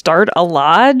 to start a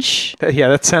lodge. Yeah,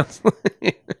 that sounds...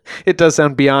 it does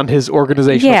sound beyond his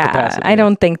organizational capacity. I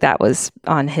don't think that was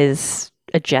on his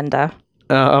agenda.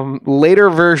 Later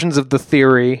versions of the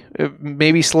theory,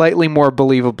 maybe slightly more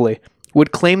believably,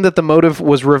 would claim that the motive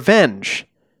was revenge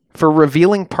for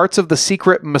revealing parts of the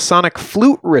secret Masonic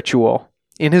flute ritual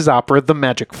in his opera, The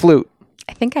Magic Flute.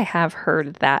 I think I have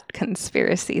heard that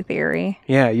conspiracy theory.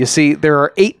 Yeah, you see, there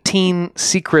are 18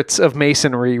 secrets of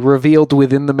Masonry revealed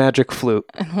within the Magic Flute.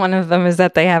 And one of them is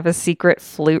that they have a secret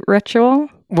flute ritual.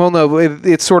 Well, no,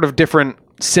 it's sort of different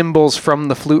symbols from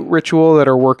the flute ritual that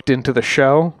are worked into the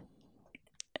show.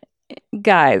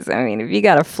 Guys, I mean, if you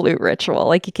got a flute ritual,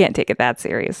 like, you can't take it that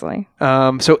seriously.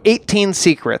 So 18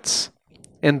 secrets.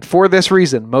 And for this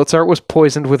reason, Mozart was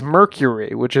poisoned with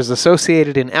mercury, which is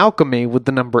associated in alchemy with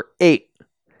the number 8,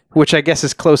 which I guess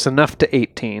is close enough to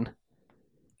 18.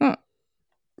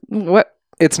 What?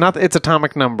 It's not its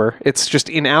atomic number. It's just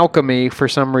in alchemy for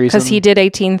some reason. Because he did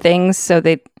 18 things, so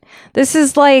this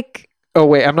is like... Oh,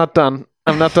 wait, I'm not done.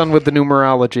 I'm not done with the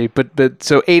numerology, but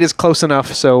so 8 is close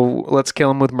enough, so let's kill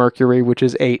him with mercury, which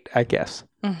is 8, I guess.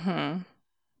 Mm-hmm.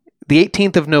 The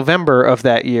 18th of November of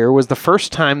that year was the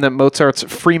first time that Mozart's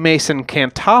Freemason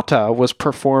cantata was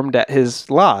performed at his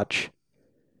lodge.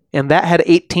 And that had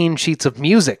 18 sheets of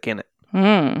music in it.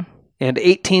 And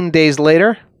 18 days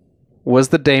later was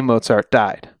the day Mozart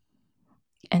died.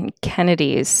 And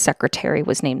Kennedy's secretary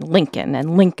was named Lincoln,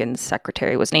 and Lincoln's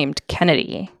secretary was named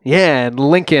Kennedy. Yeah, and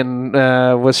Lincoln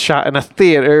was shot in a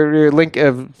theater.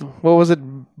 What was it?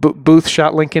 Booth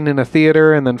shot Lincoln in a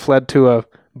theater and then fled to a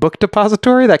book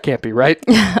depository? That can't be right.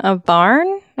 A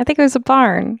barn? I think it was a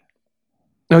barn.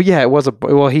 Oh, yeah, it was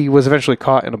he was eventually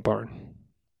caught in a barn.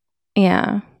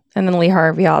 Yeah. And then Lee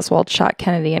Harvey Oswald shot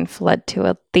Kennedy and fled to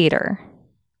a theater.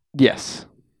 Yes.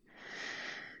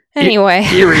 Anyway.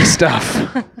 Eerie stuff.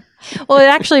 Well, it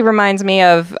actually reminds me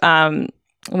of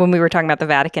when we were talking about the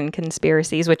Vatican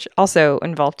conspiracies, which also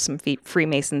involved some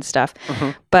Freemason stuff. Mm-hmm.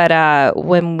 But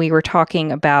when we were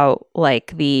talking about,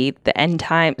 like, the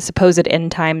supposed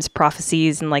end times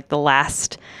prophecies and, like, the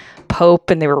last pope,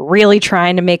 and they were really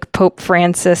trying to make Pope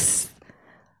Francis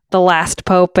the last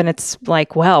pope, and it's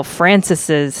like, well,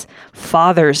 Francis's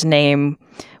father's name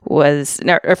was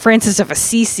Francis of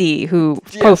Assisi, who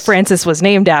Pope Francis was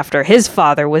named after. His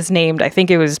father was named, I think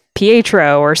it was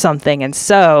Pietro or something, and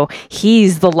so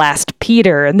he's the last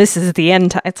Peter, and this is the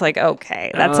end time. It's like,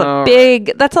 okay, that's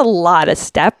that's a lot of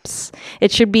steps.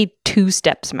 It should be 2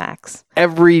 steps max.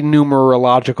 Every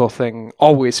numerological thing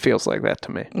always feels like that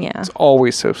to me. Yeah. It's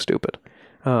always so stupid.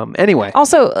 Anyway.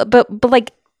 Also, but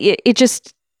like, it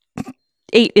just,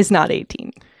 8 is not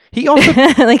 18. He also...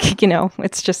 like,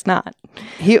 it's just not.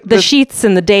 The sheets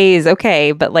and the days,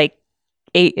 okay, but, like,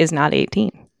 8 is not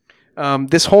 18.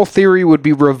 This whole theory would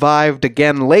be revived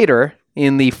again later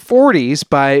in the 40s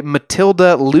by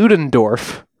Matilda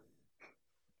Ludendorff,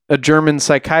 a German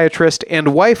psychiatrist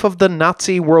and wife of the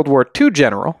Nazi World War II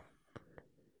general.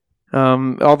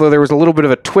 Although there was a little bit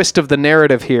of a twist of the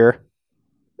narrative here,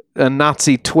 a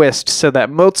Nazi twist, so that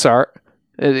Mozart,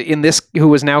 who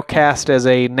was now cast as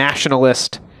a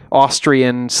nationalist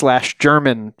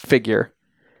Austrian/German figure,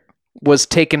 was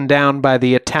taken down by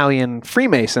the Italian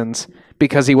Freemasons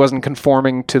because he wasn't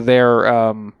conforming to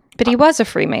their... but he was a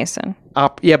Freemason.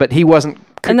 but he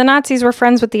wasn't And the Nazis were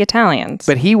friends with the Italians.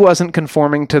 But he wasn't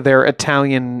conforming to their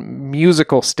Italian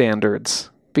musical standards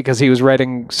because he was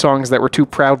writing songs that were too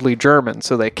proudly German,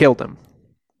 so they killed him.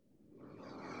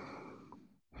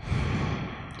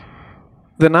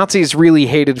 The Nazis really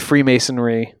hated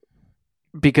Freemasonry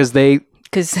because they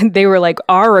were like,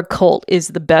 our occult is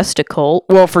the best occult.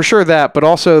 Well, for sure that, but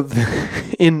also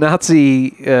in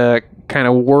Nazi kind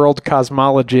of world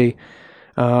cosmology,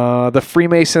 the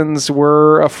Freemasons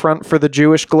were a front for the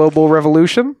Jewish global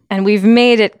revolution. And we've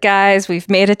made it, guys. We've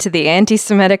made it to the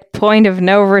anti-Semitic point of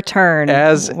no return,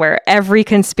 where every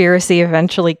conspiracy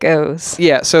eventually goes.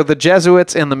 Yeah, so the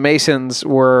Jesuits and the Masons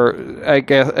were, I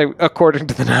guess, according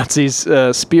to the Nazis,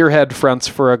 spearhead fronts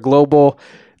for a global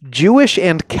Jewish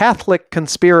and Catholic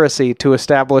conspiracy to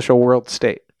establish a world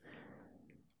state.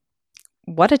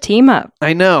 What a team up.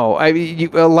 I know.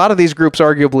 A lot of these groups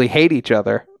arguably hate each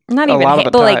other. Not even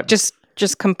hate, but like just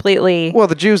completely. Well,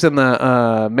 the Jews and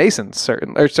the Masons,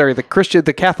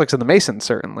 the Catholics and the Masons,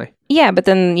 certainly. Yeah, but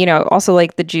then, also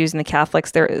like the Jews and the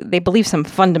Catholics, they believe some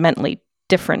fundamentally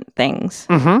different things.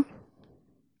 Mm-hmm.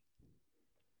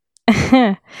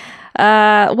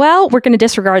 Well, we're going to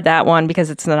disregard that one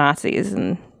because it's the Nazis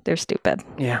and they're stupid.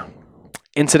 Yeah.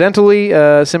 Incidentally,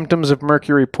 symptoms of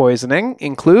mercury poisoning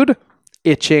include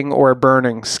itching or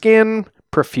burning skin,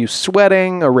 profuse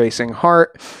sweating, a racing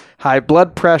heart, high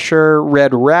blood pressure,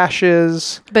 red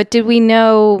rashes. But did we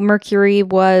know mercury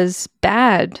was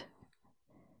bad?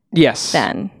 Yes.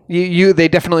 Then they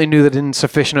definitely knew that in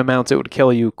sufficient amounts it would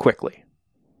kill you quickly.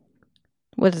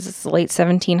 What is this, late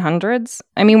 1700s?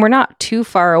 I mean, we're not too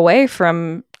far away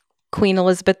from Queen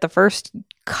Elizabeth I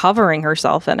covering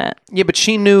herself in it. Yeah, but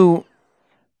she knew.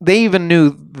 They even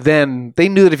knew then. They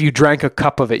knew that if you drank a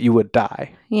cup of it, you would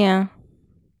die. Yeah.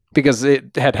 Because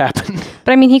it had happened.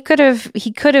 But I mean, he could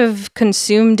have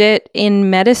consumed it in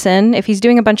medicine. If he's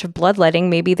doing a bunch of bloodletting,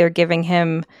 maybe they're giving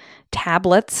him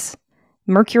tablets.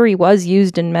 Mercury was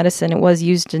used in medicine. It was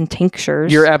used in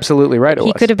tinctures. You're absolutely right.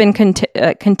 He could have been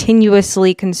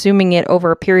continuously consuming it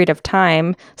over a period of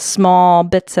time, small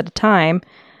bits at a time,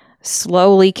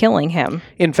 slowly killing him.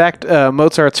 In fact,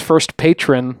 Mozart's first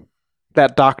patron,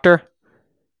 that doctor,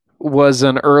 was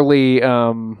an early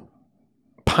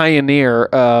pioneer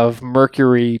of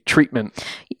mercury treatment.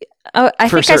 I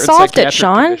think I solved it,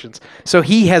 Sean. Conditions. So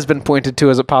he has been pointed to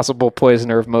as a possible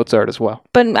poisoner of Mozart as well.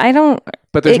 But I don't.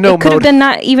 But there's no. It could have been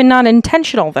not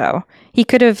intentional though. He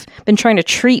could have been trying to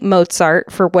treat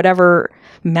Mozart for whatever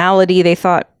malady they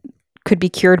thought could be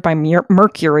cured by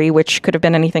mercury, which could have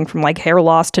been anything from like hair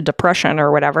loss to depression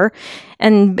or whatever.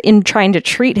 And in trying to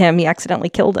treat him, he accidentally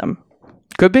killed him.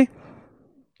 Could be.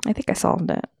 I think I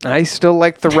solved it. I still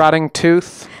like the rotting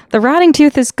tooth. The rotting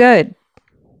tooth is good.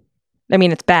 I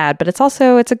mean, it's bad, but it's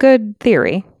a good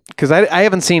theory. Because I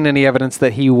haven't seen any evidence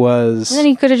that he was... And then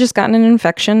he could have just gotten an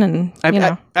infection and,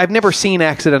 I've never seen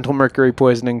accidental mercury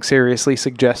poisoning seriously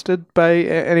suggested by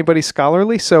anybody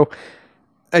scholarly, so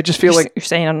I just feel like... You're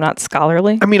saying I'm not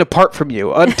scholarly? I mean, apart from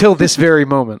you, until this very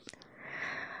moment.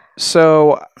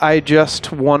 So I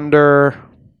just wonder...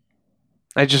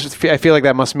 I feel like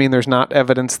that must mean there's not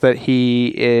evidence that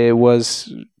he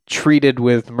was treated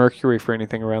with mercury for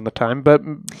anything around the time, but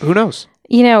who knows?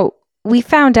 We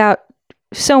found out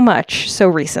so much so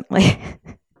recently.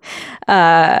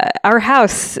 Our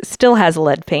house still has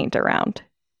lead paint around,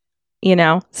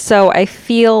 so I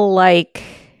feel like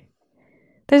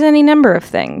there's any number of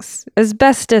things.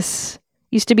 Asbestos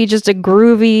used to be just a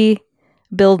groovy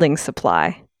building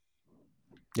supply.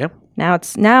 Yep. Now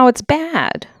it's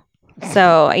bad.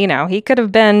 So, he could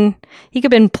have been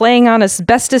playing on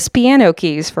asbestos piano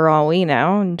keys for all we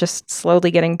know and just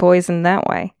slowly getting poisoned that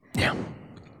way. Yeah.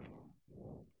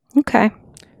 Okay.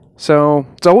 So,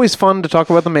 it's always fun to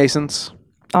talk about the Masons.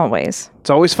 Always.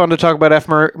 It's always fun to talk about F.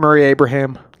 Murray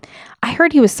Abraham. I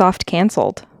heard he was soft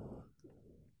canceled.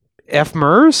 F.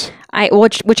 Murs?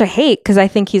 Which I hate because I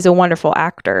think he's a wonderful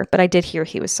actor, but I did hear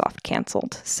he was soft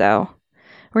canceled. So,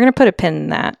 we're going to put a pin in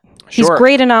that. He's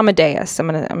great in Amadeus. I'm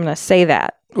gonna say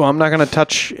that. Well, I'm not gonna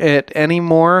touch it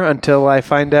anymore until I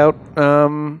find out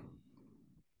that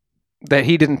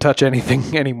he didn't touch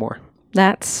anything anymore.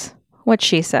 That's what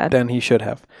she said. Then he should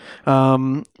have.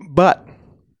 But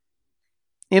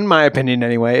in my opinion,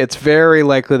 anyway, it's very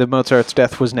likely that Mozart's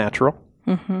death was natural.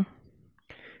 Mm-hmm.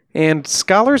 And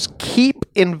scholars keep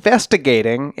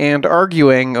investigating and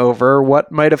arguing over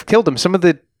what might have killed him. Some of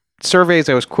the surveys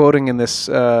I was quoting in this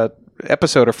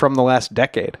episode are from the last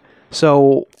decade.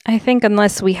 So I think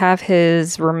unless we have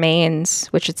his remains,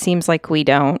 which it seems like we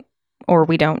don't, or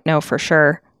we don't know for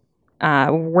sure,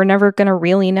 we're never going to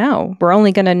really know. We're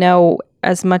only going to know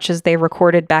as much as they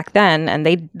recorded back then, and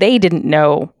they didn't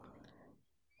know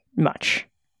much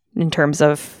in terms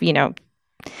of,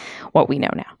 what we know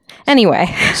now. Anyway.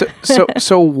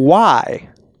 So why?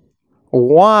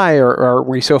 Why are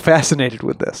we so fascinated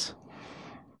with this?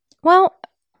 Well,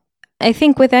 I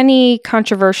think with any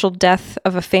controversial death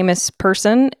of a famous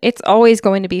person, it's always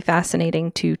going to be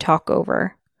fascinating to talk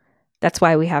over. That's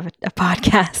why we have a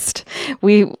podcast.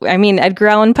 Edgar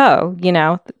Allan Poe,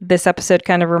 this episode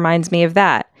kind of reminds me of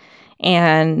that.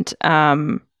 And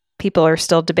people are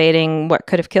still debating what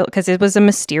could have killed, because it was a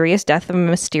mysterious death of a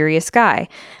mysterious guy.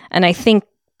 And I think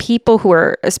people who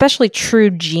are especially true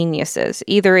geniuses,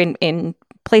 either in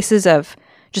places of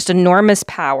just enormous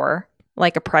power,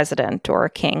 like a president or a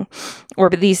king, or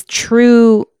these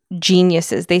true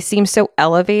geniuses, they seem so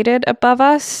elevated above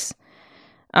us,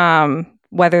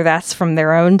 whether that's from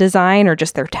their own design or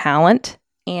just their talent.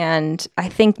 And I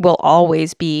think we'll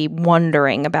always be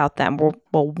wondering about them.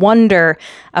 We'll wonder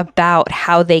about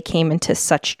how they came into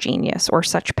such genius or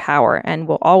such power. And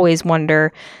we'll always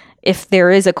wonder if there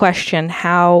is a question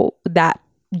how that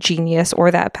genius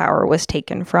or that power was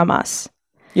taken from us.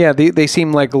 Yeah, they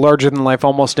seem like larger than life,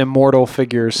 almost immortal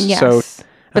figures. Yes.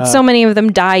 But so many of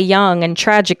them die young and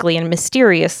tragically and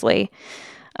mysteriously.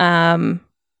 And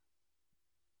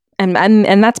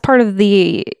that's part of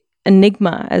the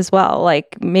enigma as well.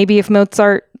 Like, maybe if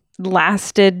Mozart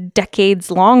lasted decades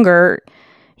longer,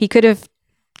 he could have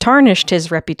tarnished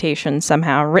his reputation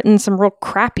somehow, written some real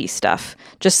crappy stuff.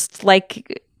 Just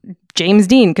like James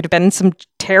Dean could have been in some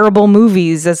terrible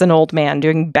movies as an old man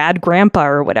doing Bad Grandpa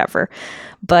or whatever.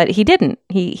 But he didn't.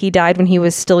 He died when he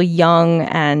was still young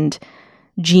and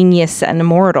genius and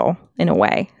immortal in a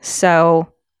way.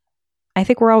 So I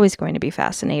think we're always going to be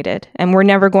fascinated, and we're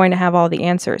never going to have all the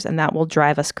answers, and that will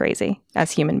drive us crazy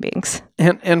as human beings.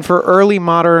 And for early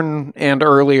modern and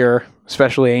earlier,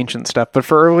 especially ancient stuff, but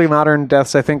for early modern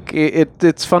deaths, I think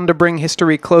it's fun to bring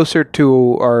history closer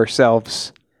to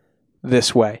ourselves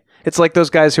this way. It's like those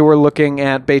guys who were looking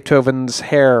at Beethoven's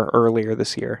hair earlier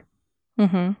this year.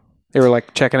 Mm-hmm. They were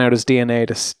like checking out his DNA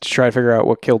to try to figure out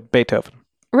what killed Beethoven.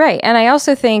 Right. And I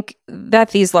also think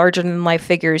that these larger than life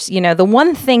figures, the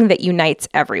one thing that unites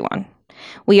everyone,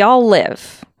 we all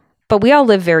live, but we all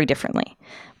live very differently.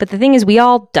 But the thing is, we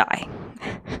all die.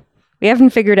 We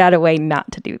haven't figured out a way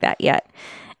not to do that yet.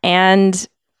 And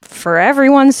for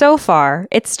everyone so far,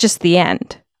 it's just the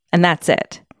end. And that's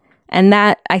it. And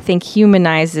that, I think,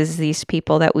 humanizes these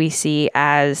people that we see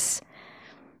as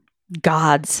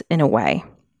gods in a way.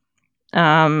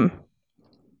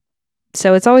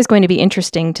 So it's always going to be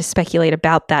interesting to speculate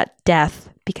about that death,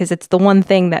 because it's the one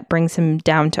thing that brings him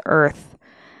down to earth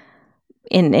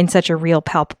in such a real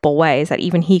palpable way, is that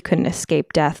even he couldn't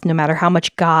escape death, no matter how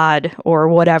much God or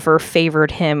whatever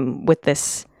favored him with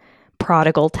this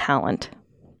prodigal talent.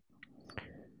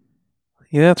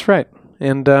 Yeah, that's right.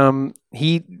 And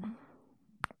he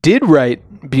did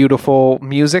write beautiful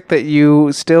music that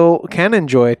you still can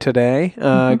enjoy today.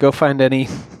 Go find any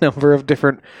number of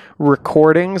different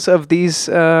recordings of these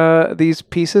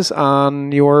pieces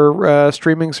on your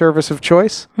streaming service of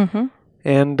choice,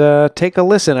 and take a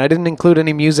listen. I didn't include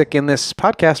any music in this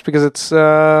podcast because it's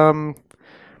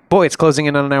it's closing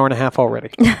in on an hour and a half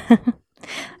already.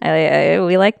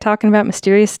 We like talking about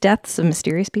mysterious deaths of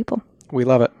mysterious people. We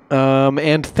love it.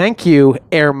 And thank you,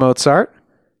 Air Mozart,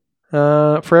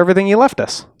 for everything you left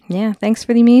us. Yeah, thanks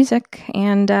for the music,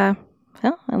 and at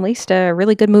least a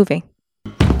really good movie.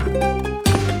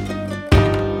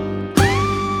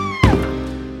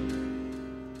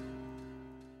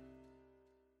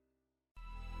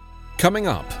 Coming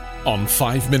up on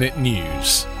 5 Minute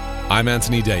News, I'm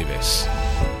Anthony Davis.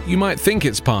 You might think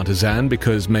it's partisan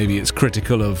because maybe it's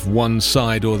critical of one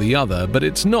side or the other, but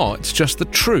it's not. It's just the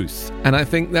truth. And I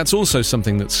think that's also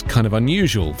something that's kind of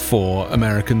unusual for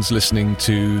Americans listening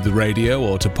to the radio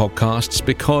or to podcasts,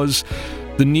 because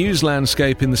the news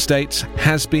landscape in the States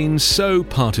has been so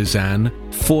partisan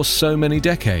for so many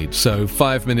decades. So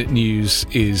 5 Minute News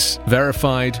is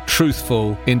verified,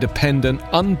 truthful, independent,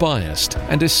 unbiased,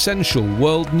 and essential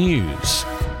world news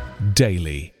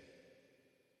daily.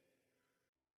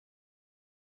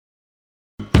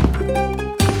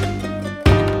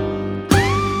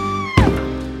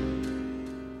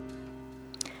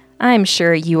 I'm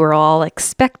sure you were all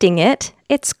expecting it.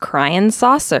 It's crying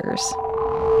saucers.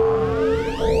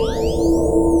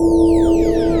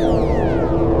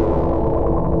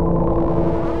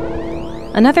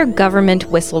 Another government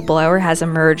whistleblower has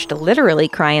emerged literally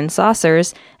crying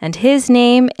saucers, and his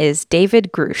name is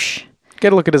David Grusch.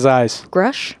 Get a look at his eyes.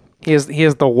 Grusch? He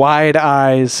has the wide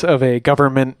eyes of a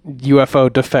government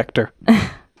UFO defector.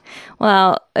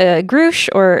 Well,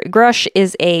 Grush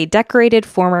is a decorated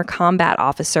former combat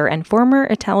officer and former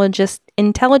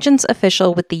intelligence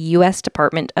official with the U.S.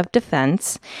 Department of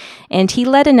Defense, and he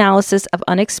led analysis of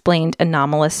unexplained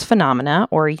anomalous phenomena,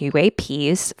 or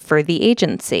UAPs, for the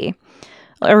agency.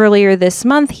 Earlier this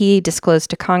month, he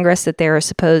disclosed to Congress that there are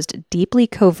supposed deeply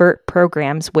covert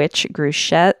programs which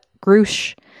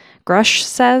Grush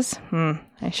says,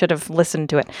 I should have listened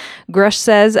to it. Grush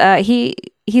says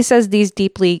he says these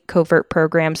deeply covert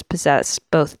programs possess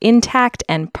both intact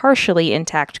and partially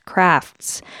intact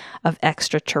crafts of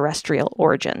extraterrestrial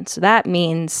origin. So that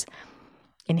means,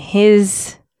 in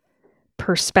his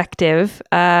perspective,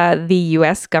 the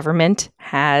U.S. government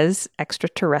has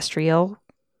extraterrestrial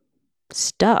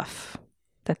stuff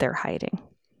that they're hiding.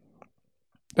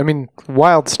 I mean,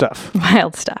 wild stuff.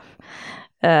 Wild stuff.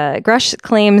 Grush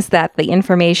claims that the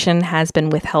information has been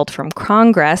withheld from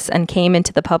Congress and came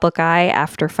into the public eye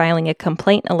after filing a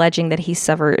complaint alleging that he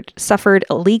suffered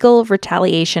illegal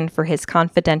retaliation for his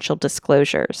confidential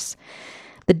disclosures.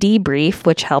 The debrief,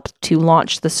 which helped to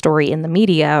launch the story in the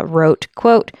media, wrote,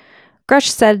 quote, Grush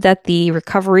said that the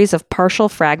recoveries of partial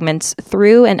fragments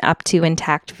through and up to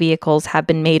intact vehicles have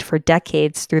been made for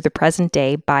decades through the present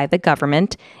day by the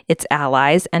government, its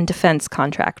allies, and defense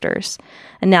contractors.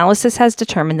 Analysis has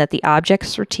determined that the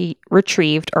objects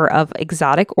retrieved are of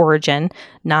exotic origin,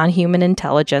 non-human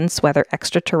intelligence, whether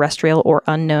extraterrestrial or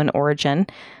unknown origin,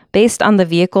 based on the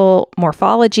vehicle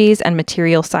morphologies and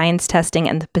material science testing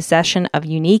and the possession of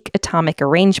unique atomic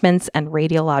arrangements and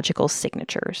radiological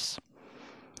signatures.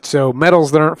 So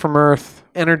metals that aren't from Earth,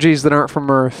 energies that aren't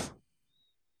from Earth.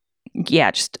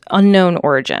 Yeah, just unknown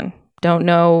origin. Don't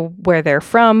know where they're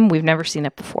from. We've never seen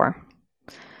it before.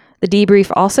 The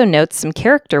debrief also notes some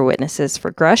character witnesses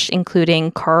for Grush, including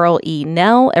Carl E.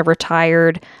 Nell, a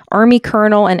retired Army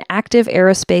colonel and active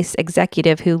aerospace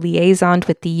executive who liaisoned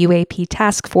with the UAP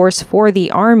task force for the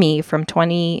Army from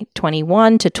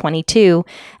 2021 to 22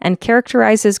 and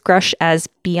characterizes Grush as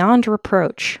beyond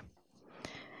reproach.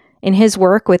 In his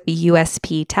work with the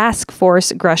USP task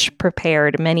force, Grush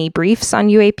prepared many briefs on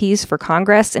UAPs for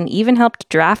Congress and even helped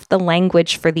draft the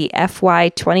language for the FY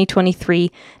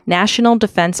 2023 National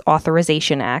Defense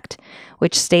Authorization Act,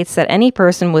 which states that any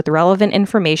person with relevant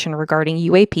information regarding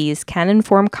UAPs can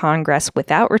inform Congress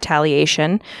without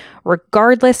retaliation,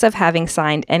 regardless of having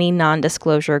signed any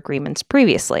non-disclosure agreements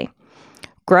previously.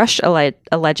 Grush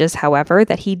alleges, however,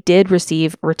 that he did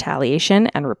receive retaliation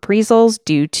and reprisals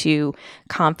due to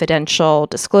confidential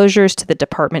disclosures to the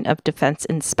Department of Defense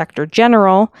Inspector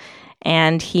General,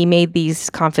 and he made these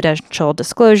confidential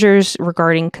disclosures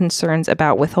regarding concerns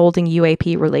about withholding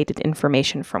UAP-related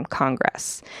information from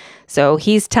Congress. So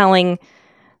he's telling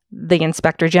the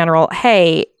Inspector General,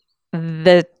 hey,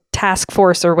 the task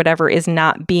force or whatever is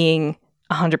not being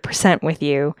 100% with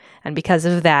you, and because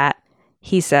of that,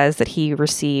 he says that he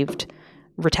received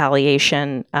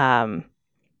retaliation, in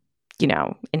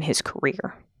his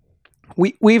career.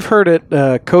 We've heard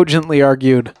it cogently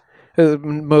argued,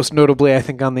 most notably, I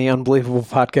think, on the Unbelievable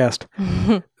podcast,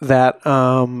 that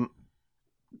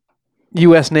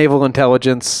U.S. naval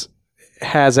intelligence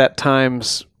has at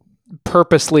times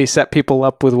purposely set people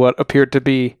up with what appeared to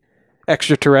be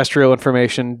extraterrestrial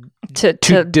information to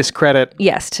discredit.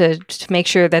 Yes, to make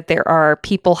sure that there are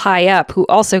people high up who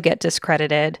also get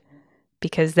discredited,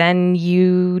 because then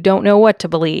you don't know what to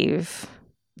believe.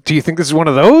 Do you think this is one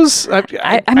of those?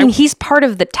 I mean, he's part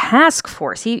of the task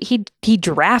force. He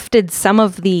drafted some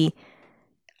of the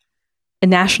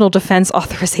National Defense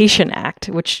Authorization Act,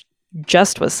 which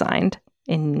just was signed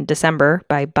in December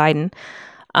by Biden.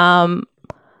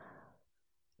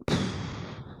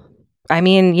 I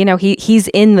mean, he's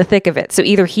in the thick of it. So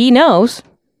either he knows,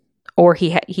 or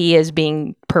he is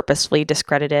being purposefully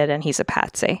discredited, and he's a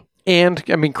patsy. And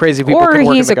I mean, crazy people. Or can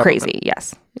work he's in the a crazy.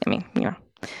 Yes, I mean,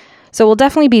 So we'll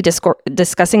definitely be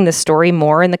discussing this story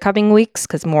more in the coming weeks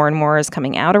because more and more is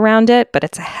coming out around it. But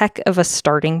it's a heck of a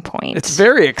starting point. It's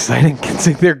very exciting.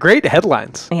 They're great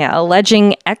headlines. Yeah,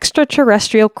 alleging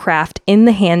extraterrestrial craft in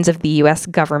the hands of the U.S.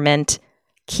 government,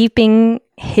 keeping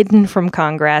hidden from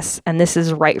Congress, and this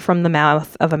is right from the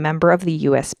mouth of a member of the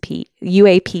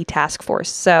UAP task force.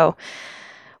 So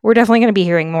we're definitely going to be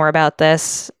hearing more about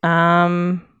this,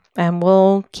 and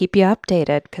we'll keep you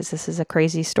updated because this is a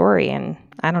crazy story, and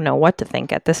I don't know what to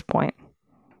think at this point.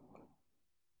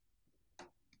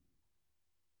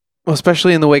 Well,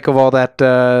 especially in the wake of all that,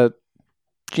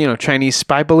 Chinese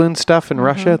spy balloon stuff in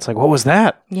Russia. It's like, what was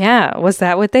that? Yeah, was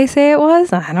that what they say it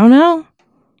was? I don't know.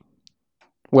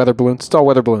 Weather balloons. It's all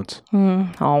weather balloons.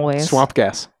 Always. Swamp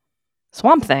gas.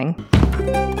 Swamp Thing.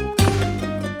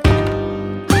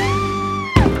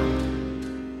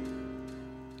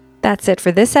 That's it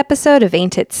for this episode of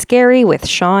Ain't It Scary with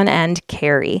Sean and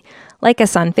Carrie. Like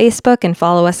us on Facebook and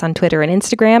follow us on Twitter and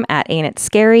Instagram at Ain't It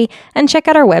Scary, and check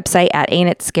out our website at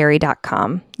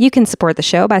ain'titscary.com. You can support the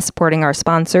show by supporting our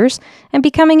sponsors and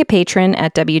becoming a patron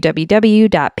at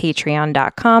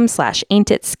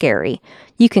www.patreon.com/ain'titscary.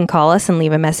 You can call us and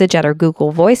leave a message at our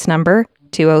Google Voice number,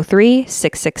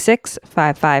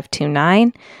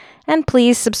 203-666-5529. And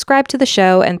please subscribe to the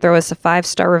show and throw us a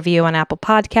 5-star review on Apple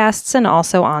Podcasts and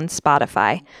also on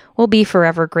Spotify. We'll be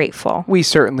forever grateful. We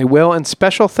certainly will, and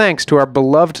special thanks to our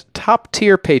beloved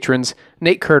top-tier patrons,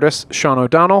 Nate Curtis, Sean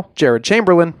O'Donnell, Jared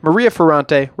Chamberlain, Maria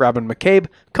Ferrante, Robin McCabe,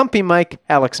 Cumpy Mike,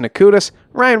 Alex Nakutis,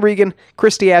 Ryan Regan,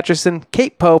 Christy Atchison,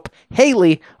 Kate Pope,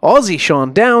 Haley, Aussie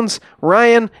Sean Downs,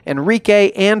 Ryan,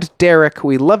 Enrique, and Derek.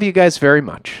 We love you guys very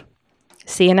much.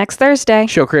 See you next Thursday.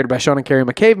 Show created by Sean and Carrie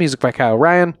McCabe, music by Kyle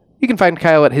Ryan. You can find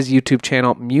Kyle at his YouTube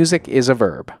channel, Music is a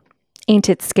Verb. Ain't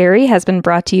It Scary has been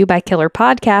brought to you by Killer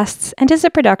Podcasts and is a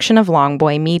production of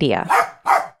Longboy Media.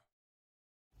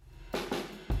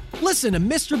 Listen to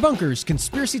Mr. Bunker's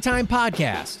Conspiracy Time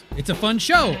podcast. It's a fun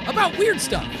show about weird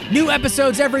stuff. New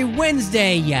episodes every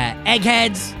Wednesday, ya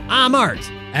eggheads. I'm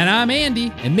Art. And I'm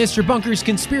Andy. And Mr. Bunker's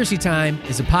Conspiracy Time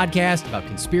is a podcast about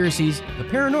conspiracies, the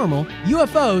paranormal,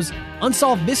 UFOs,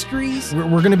 unsolved mysteries.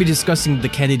 We're going to be discussing the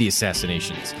Kennedy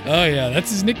assassinations. Oh yeah,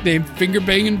 that's his nickname,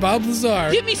 Finger-Banging Bob Lazar.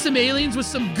 Give me some aliens with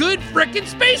some good frickin'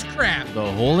 spacecraft. The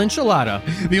whole enchilada.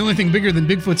 The only thing bigger than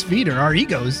Bigfoot's feet are our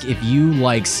egos. If you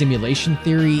like simulation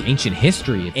theory, ancient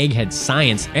history, egghead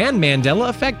science, and Mandela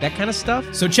effect, that kind of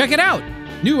stuff. So check it out.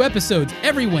 New episodes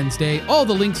every Wednesday. All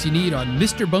the links you need on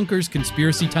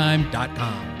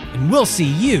MrBunkersConspiracyTime.com. And we'll see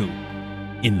you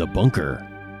in the bunker.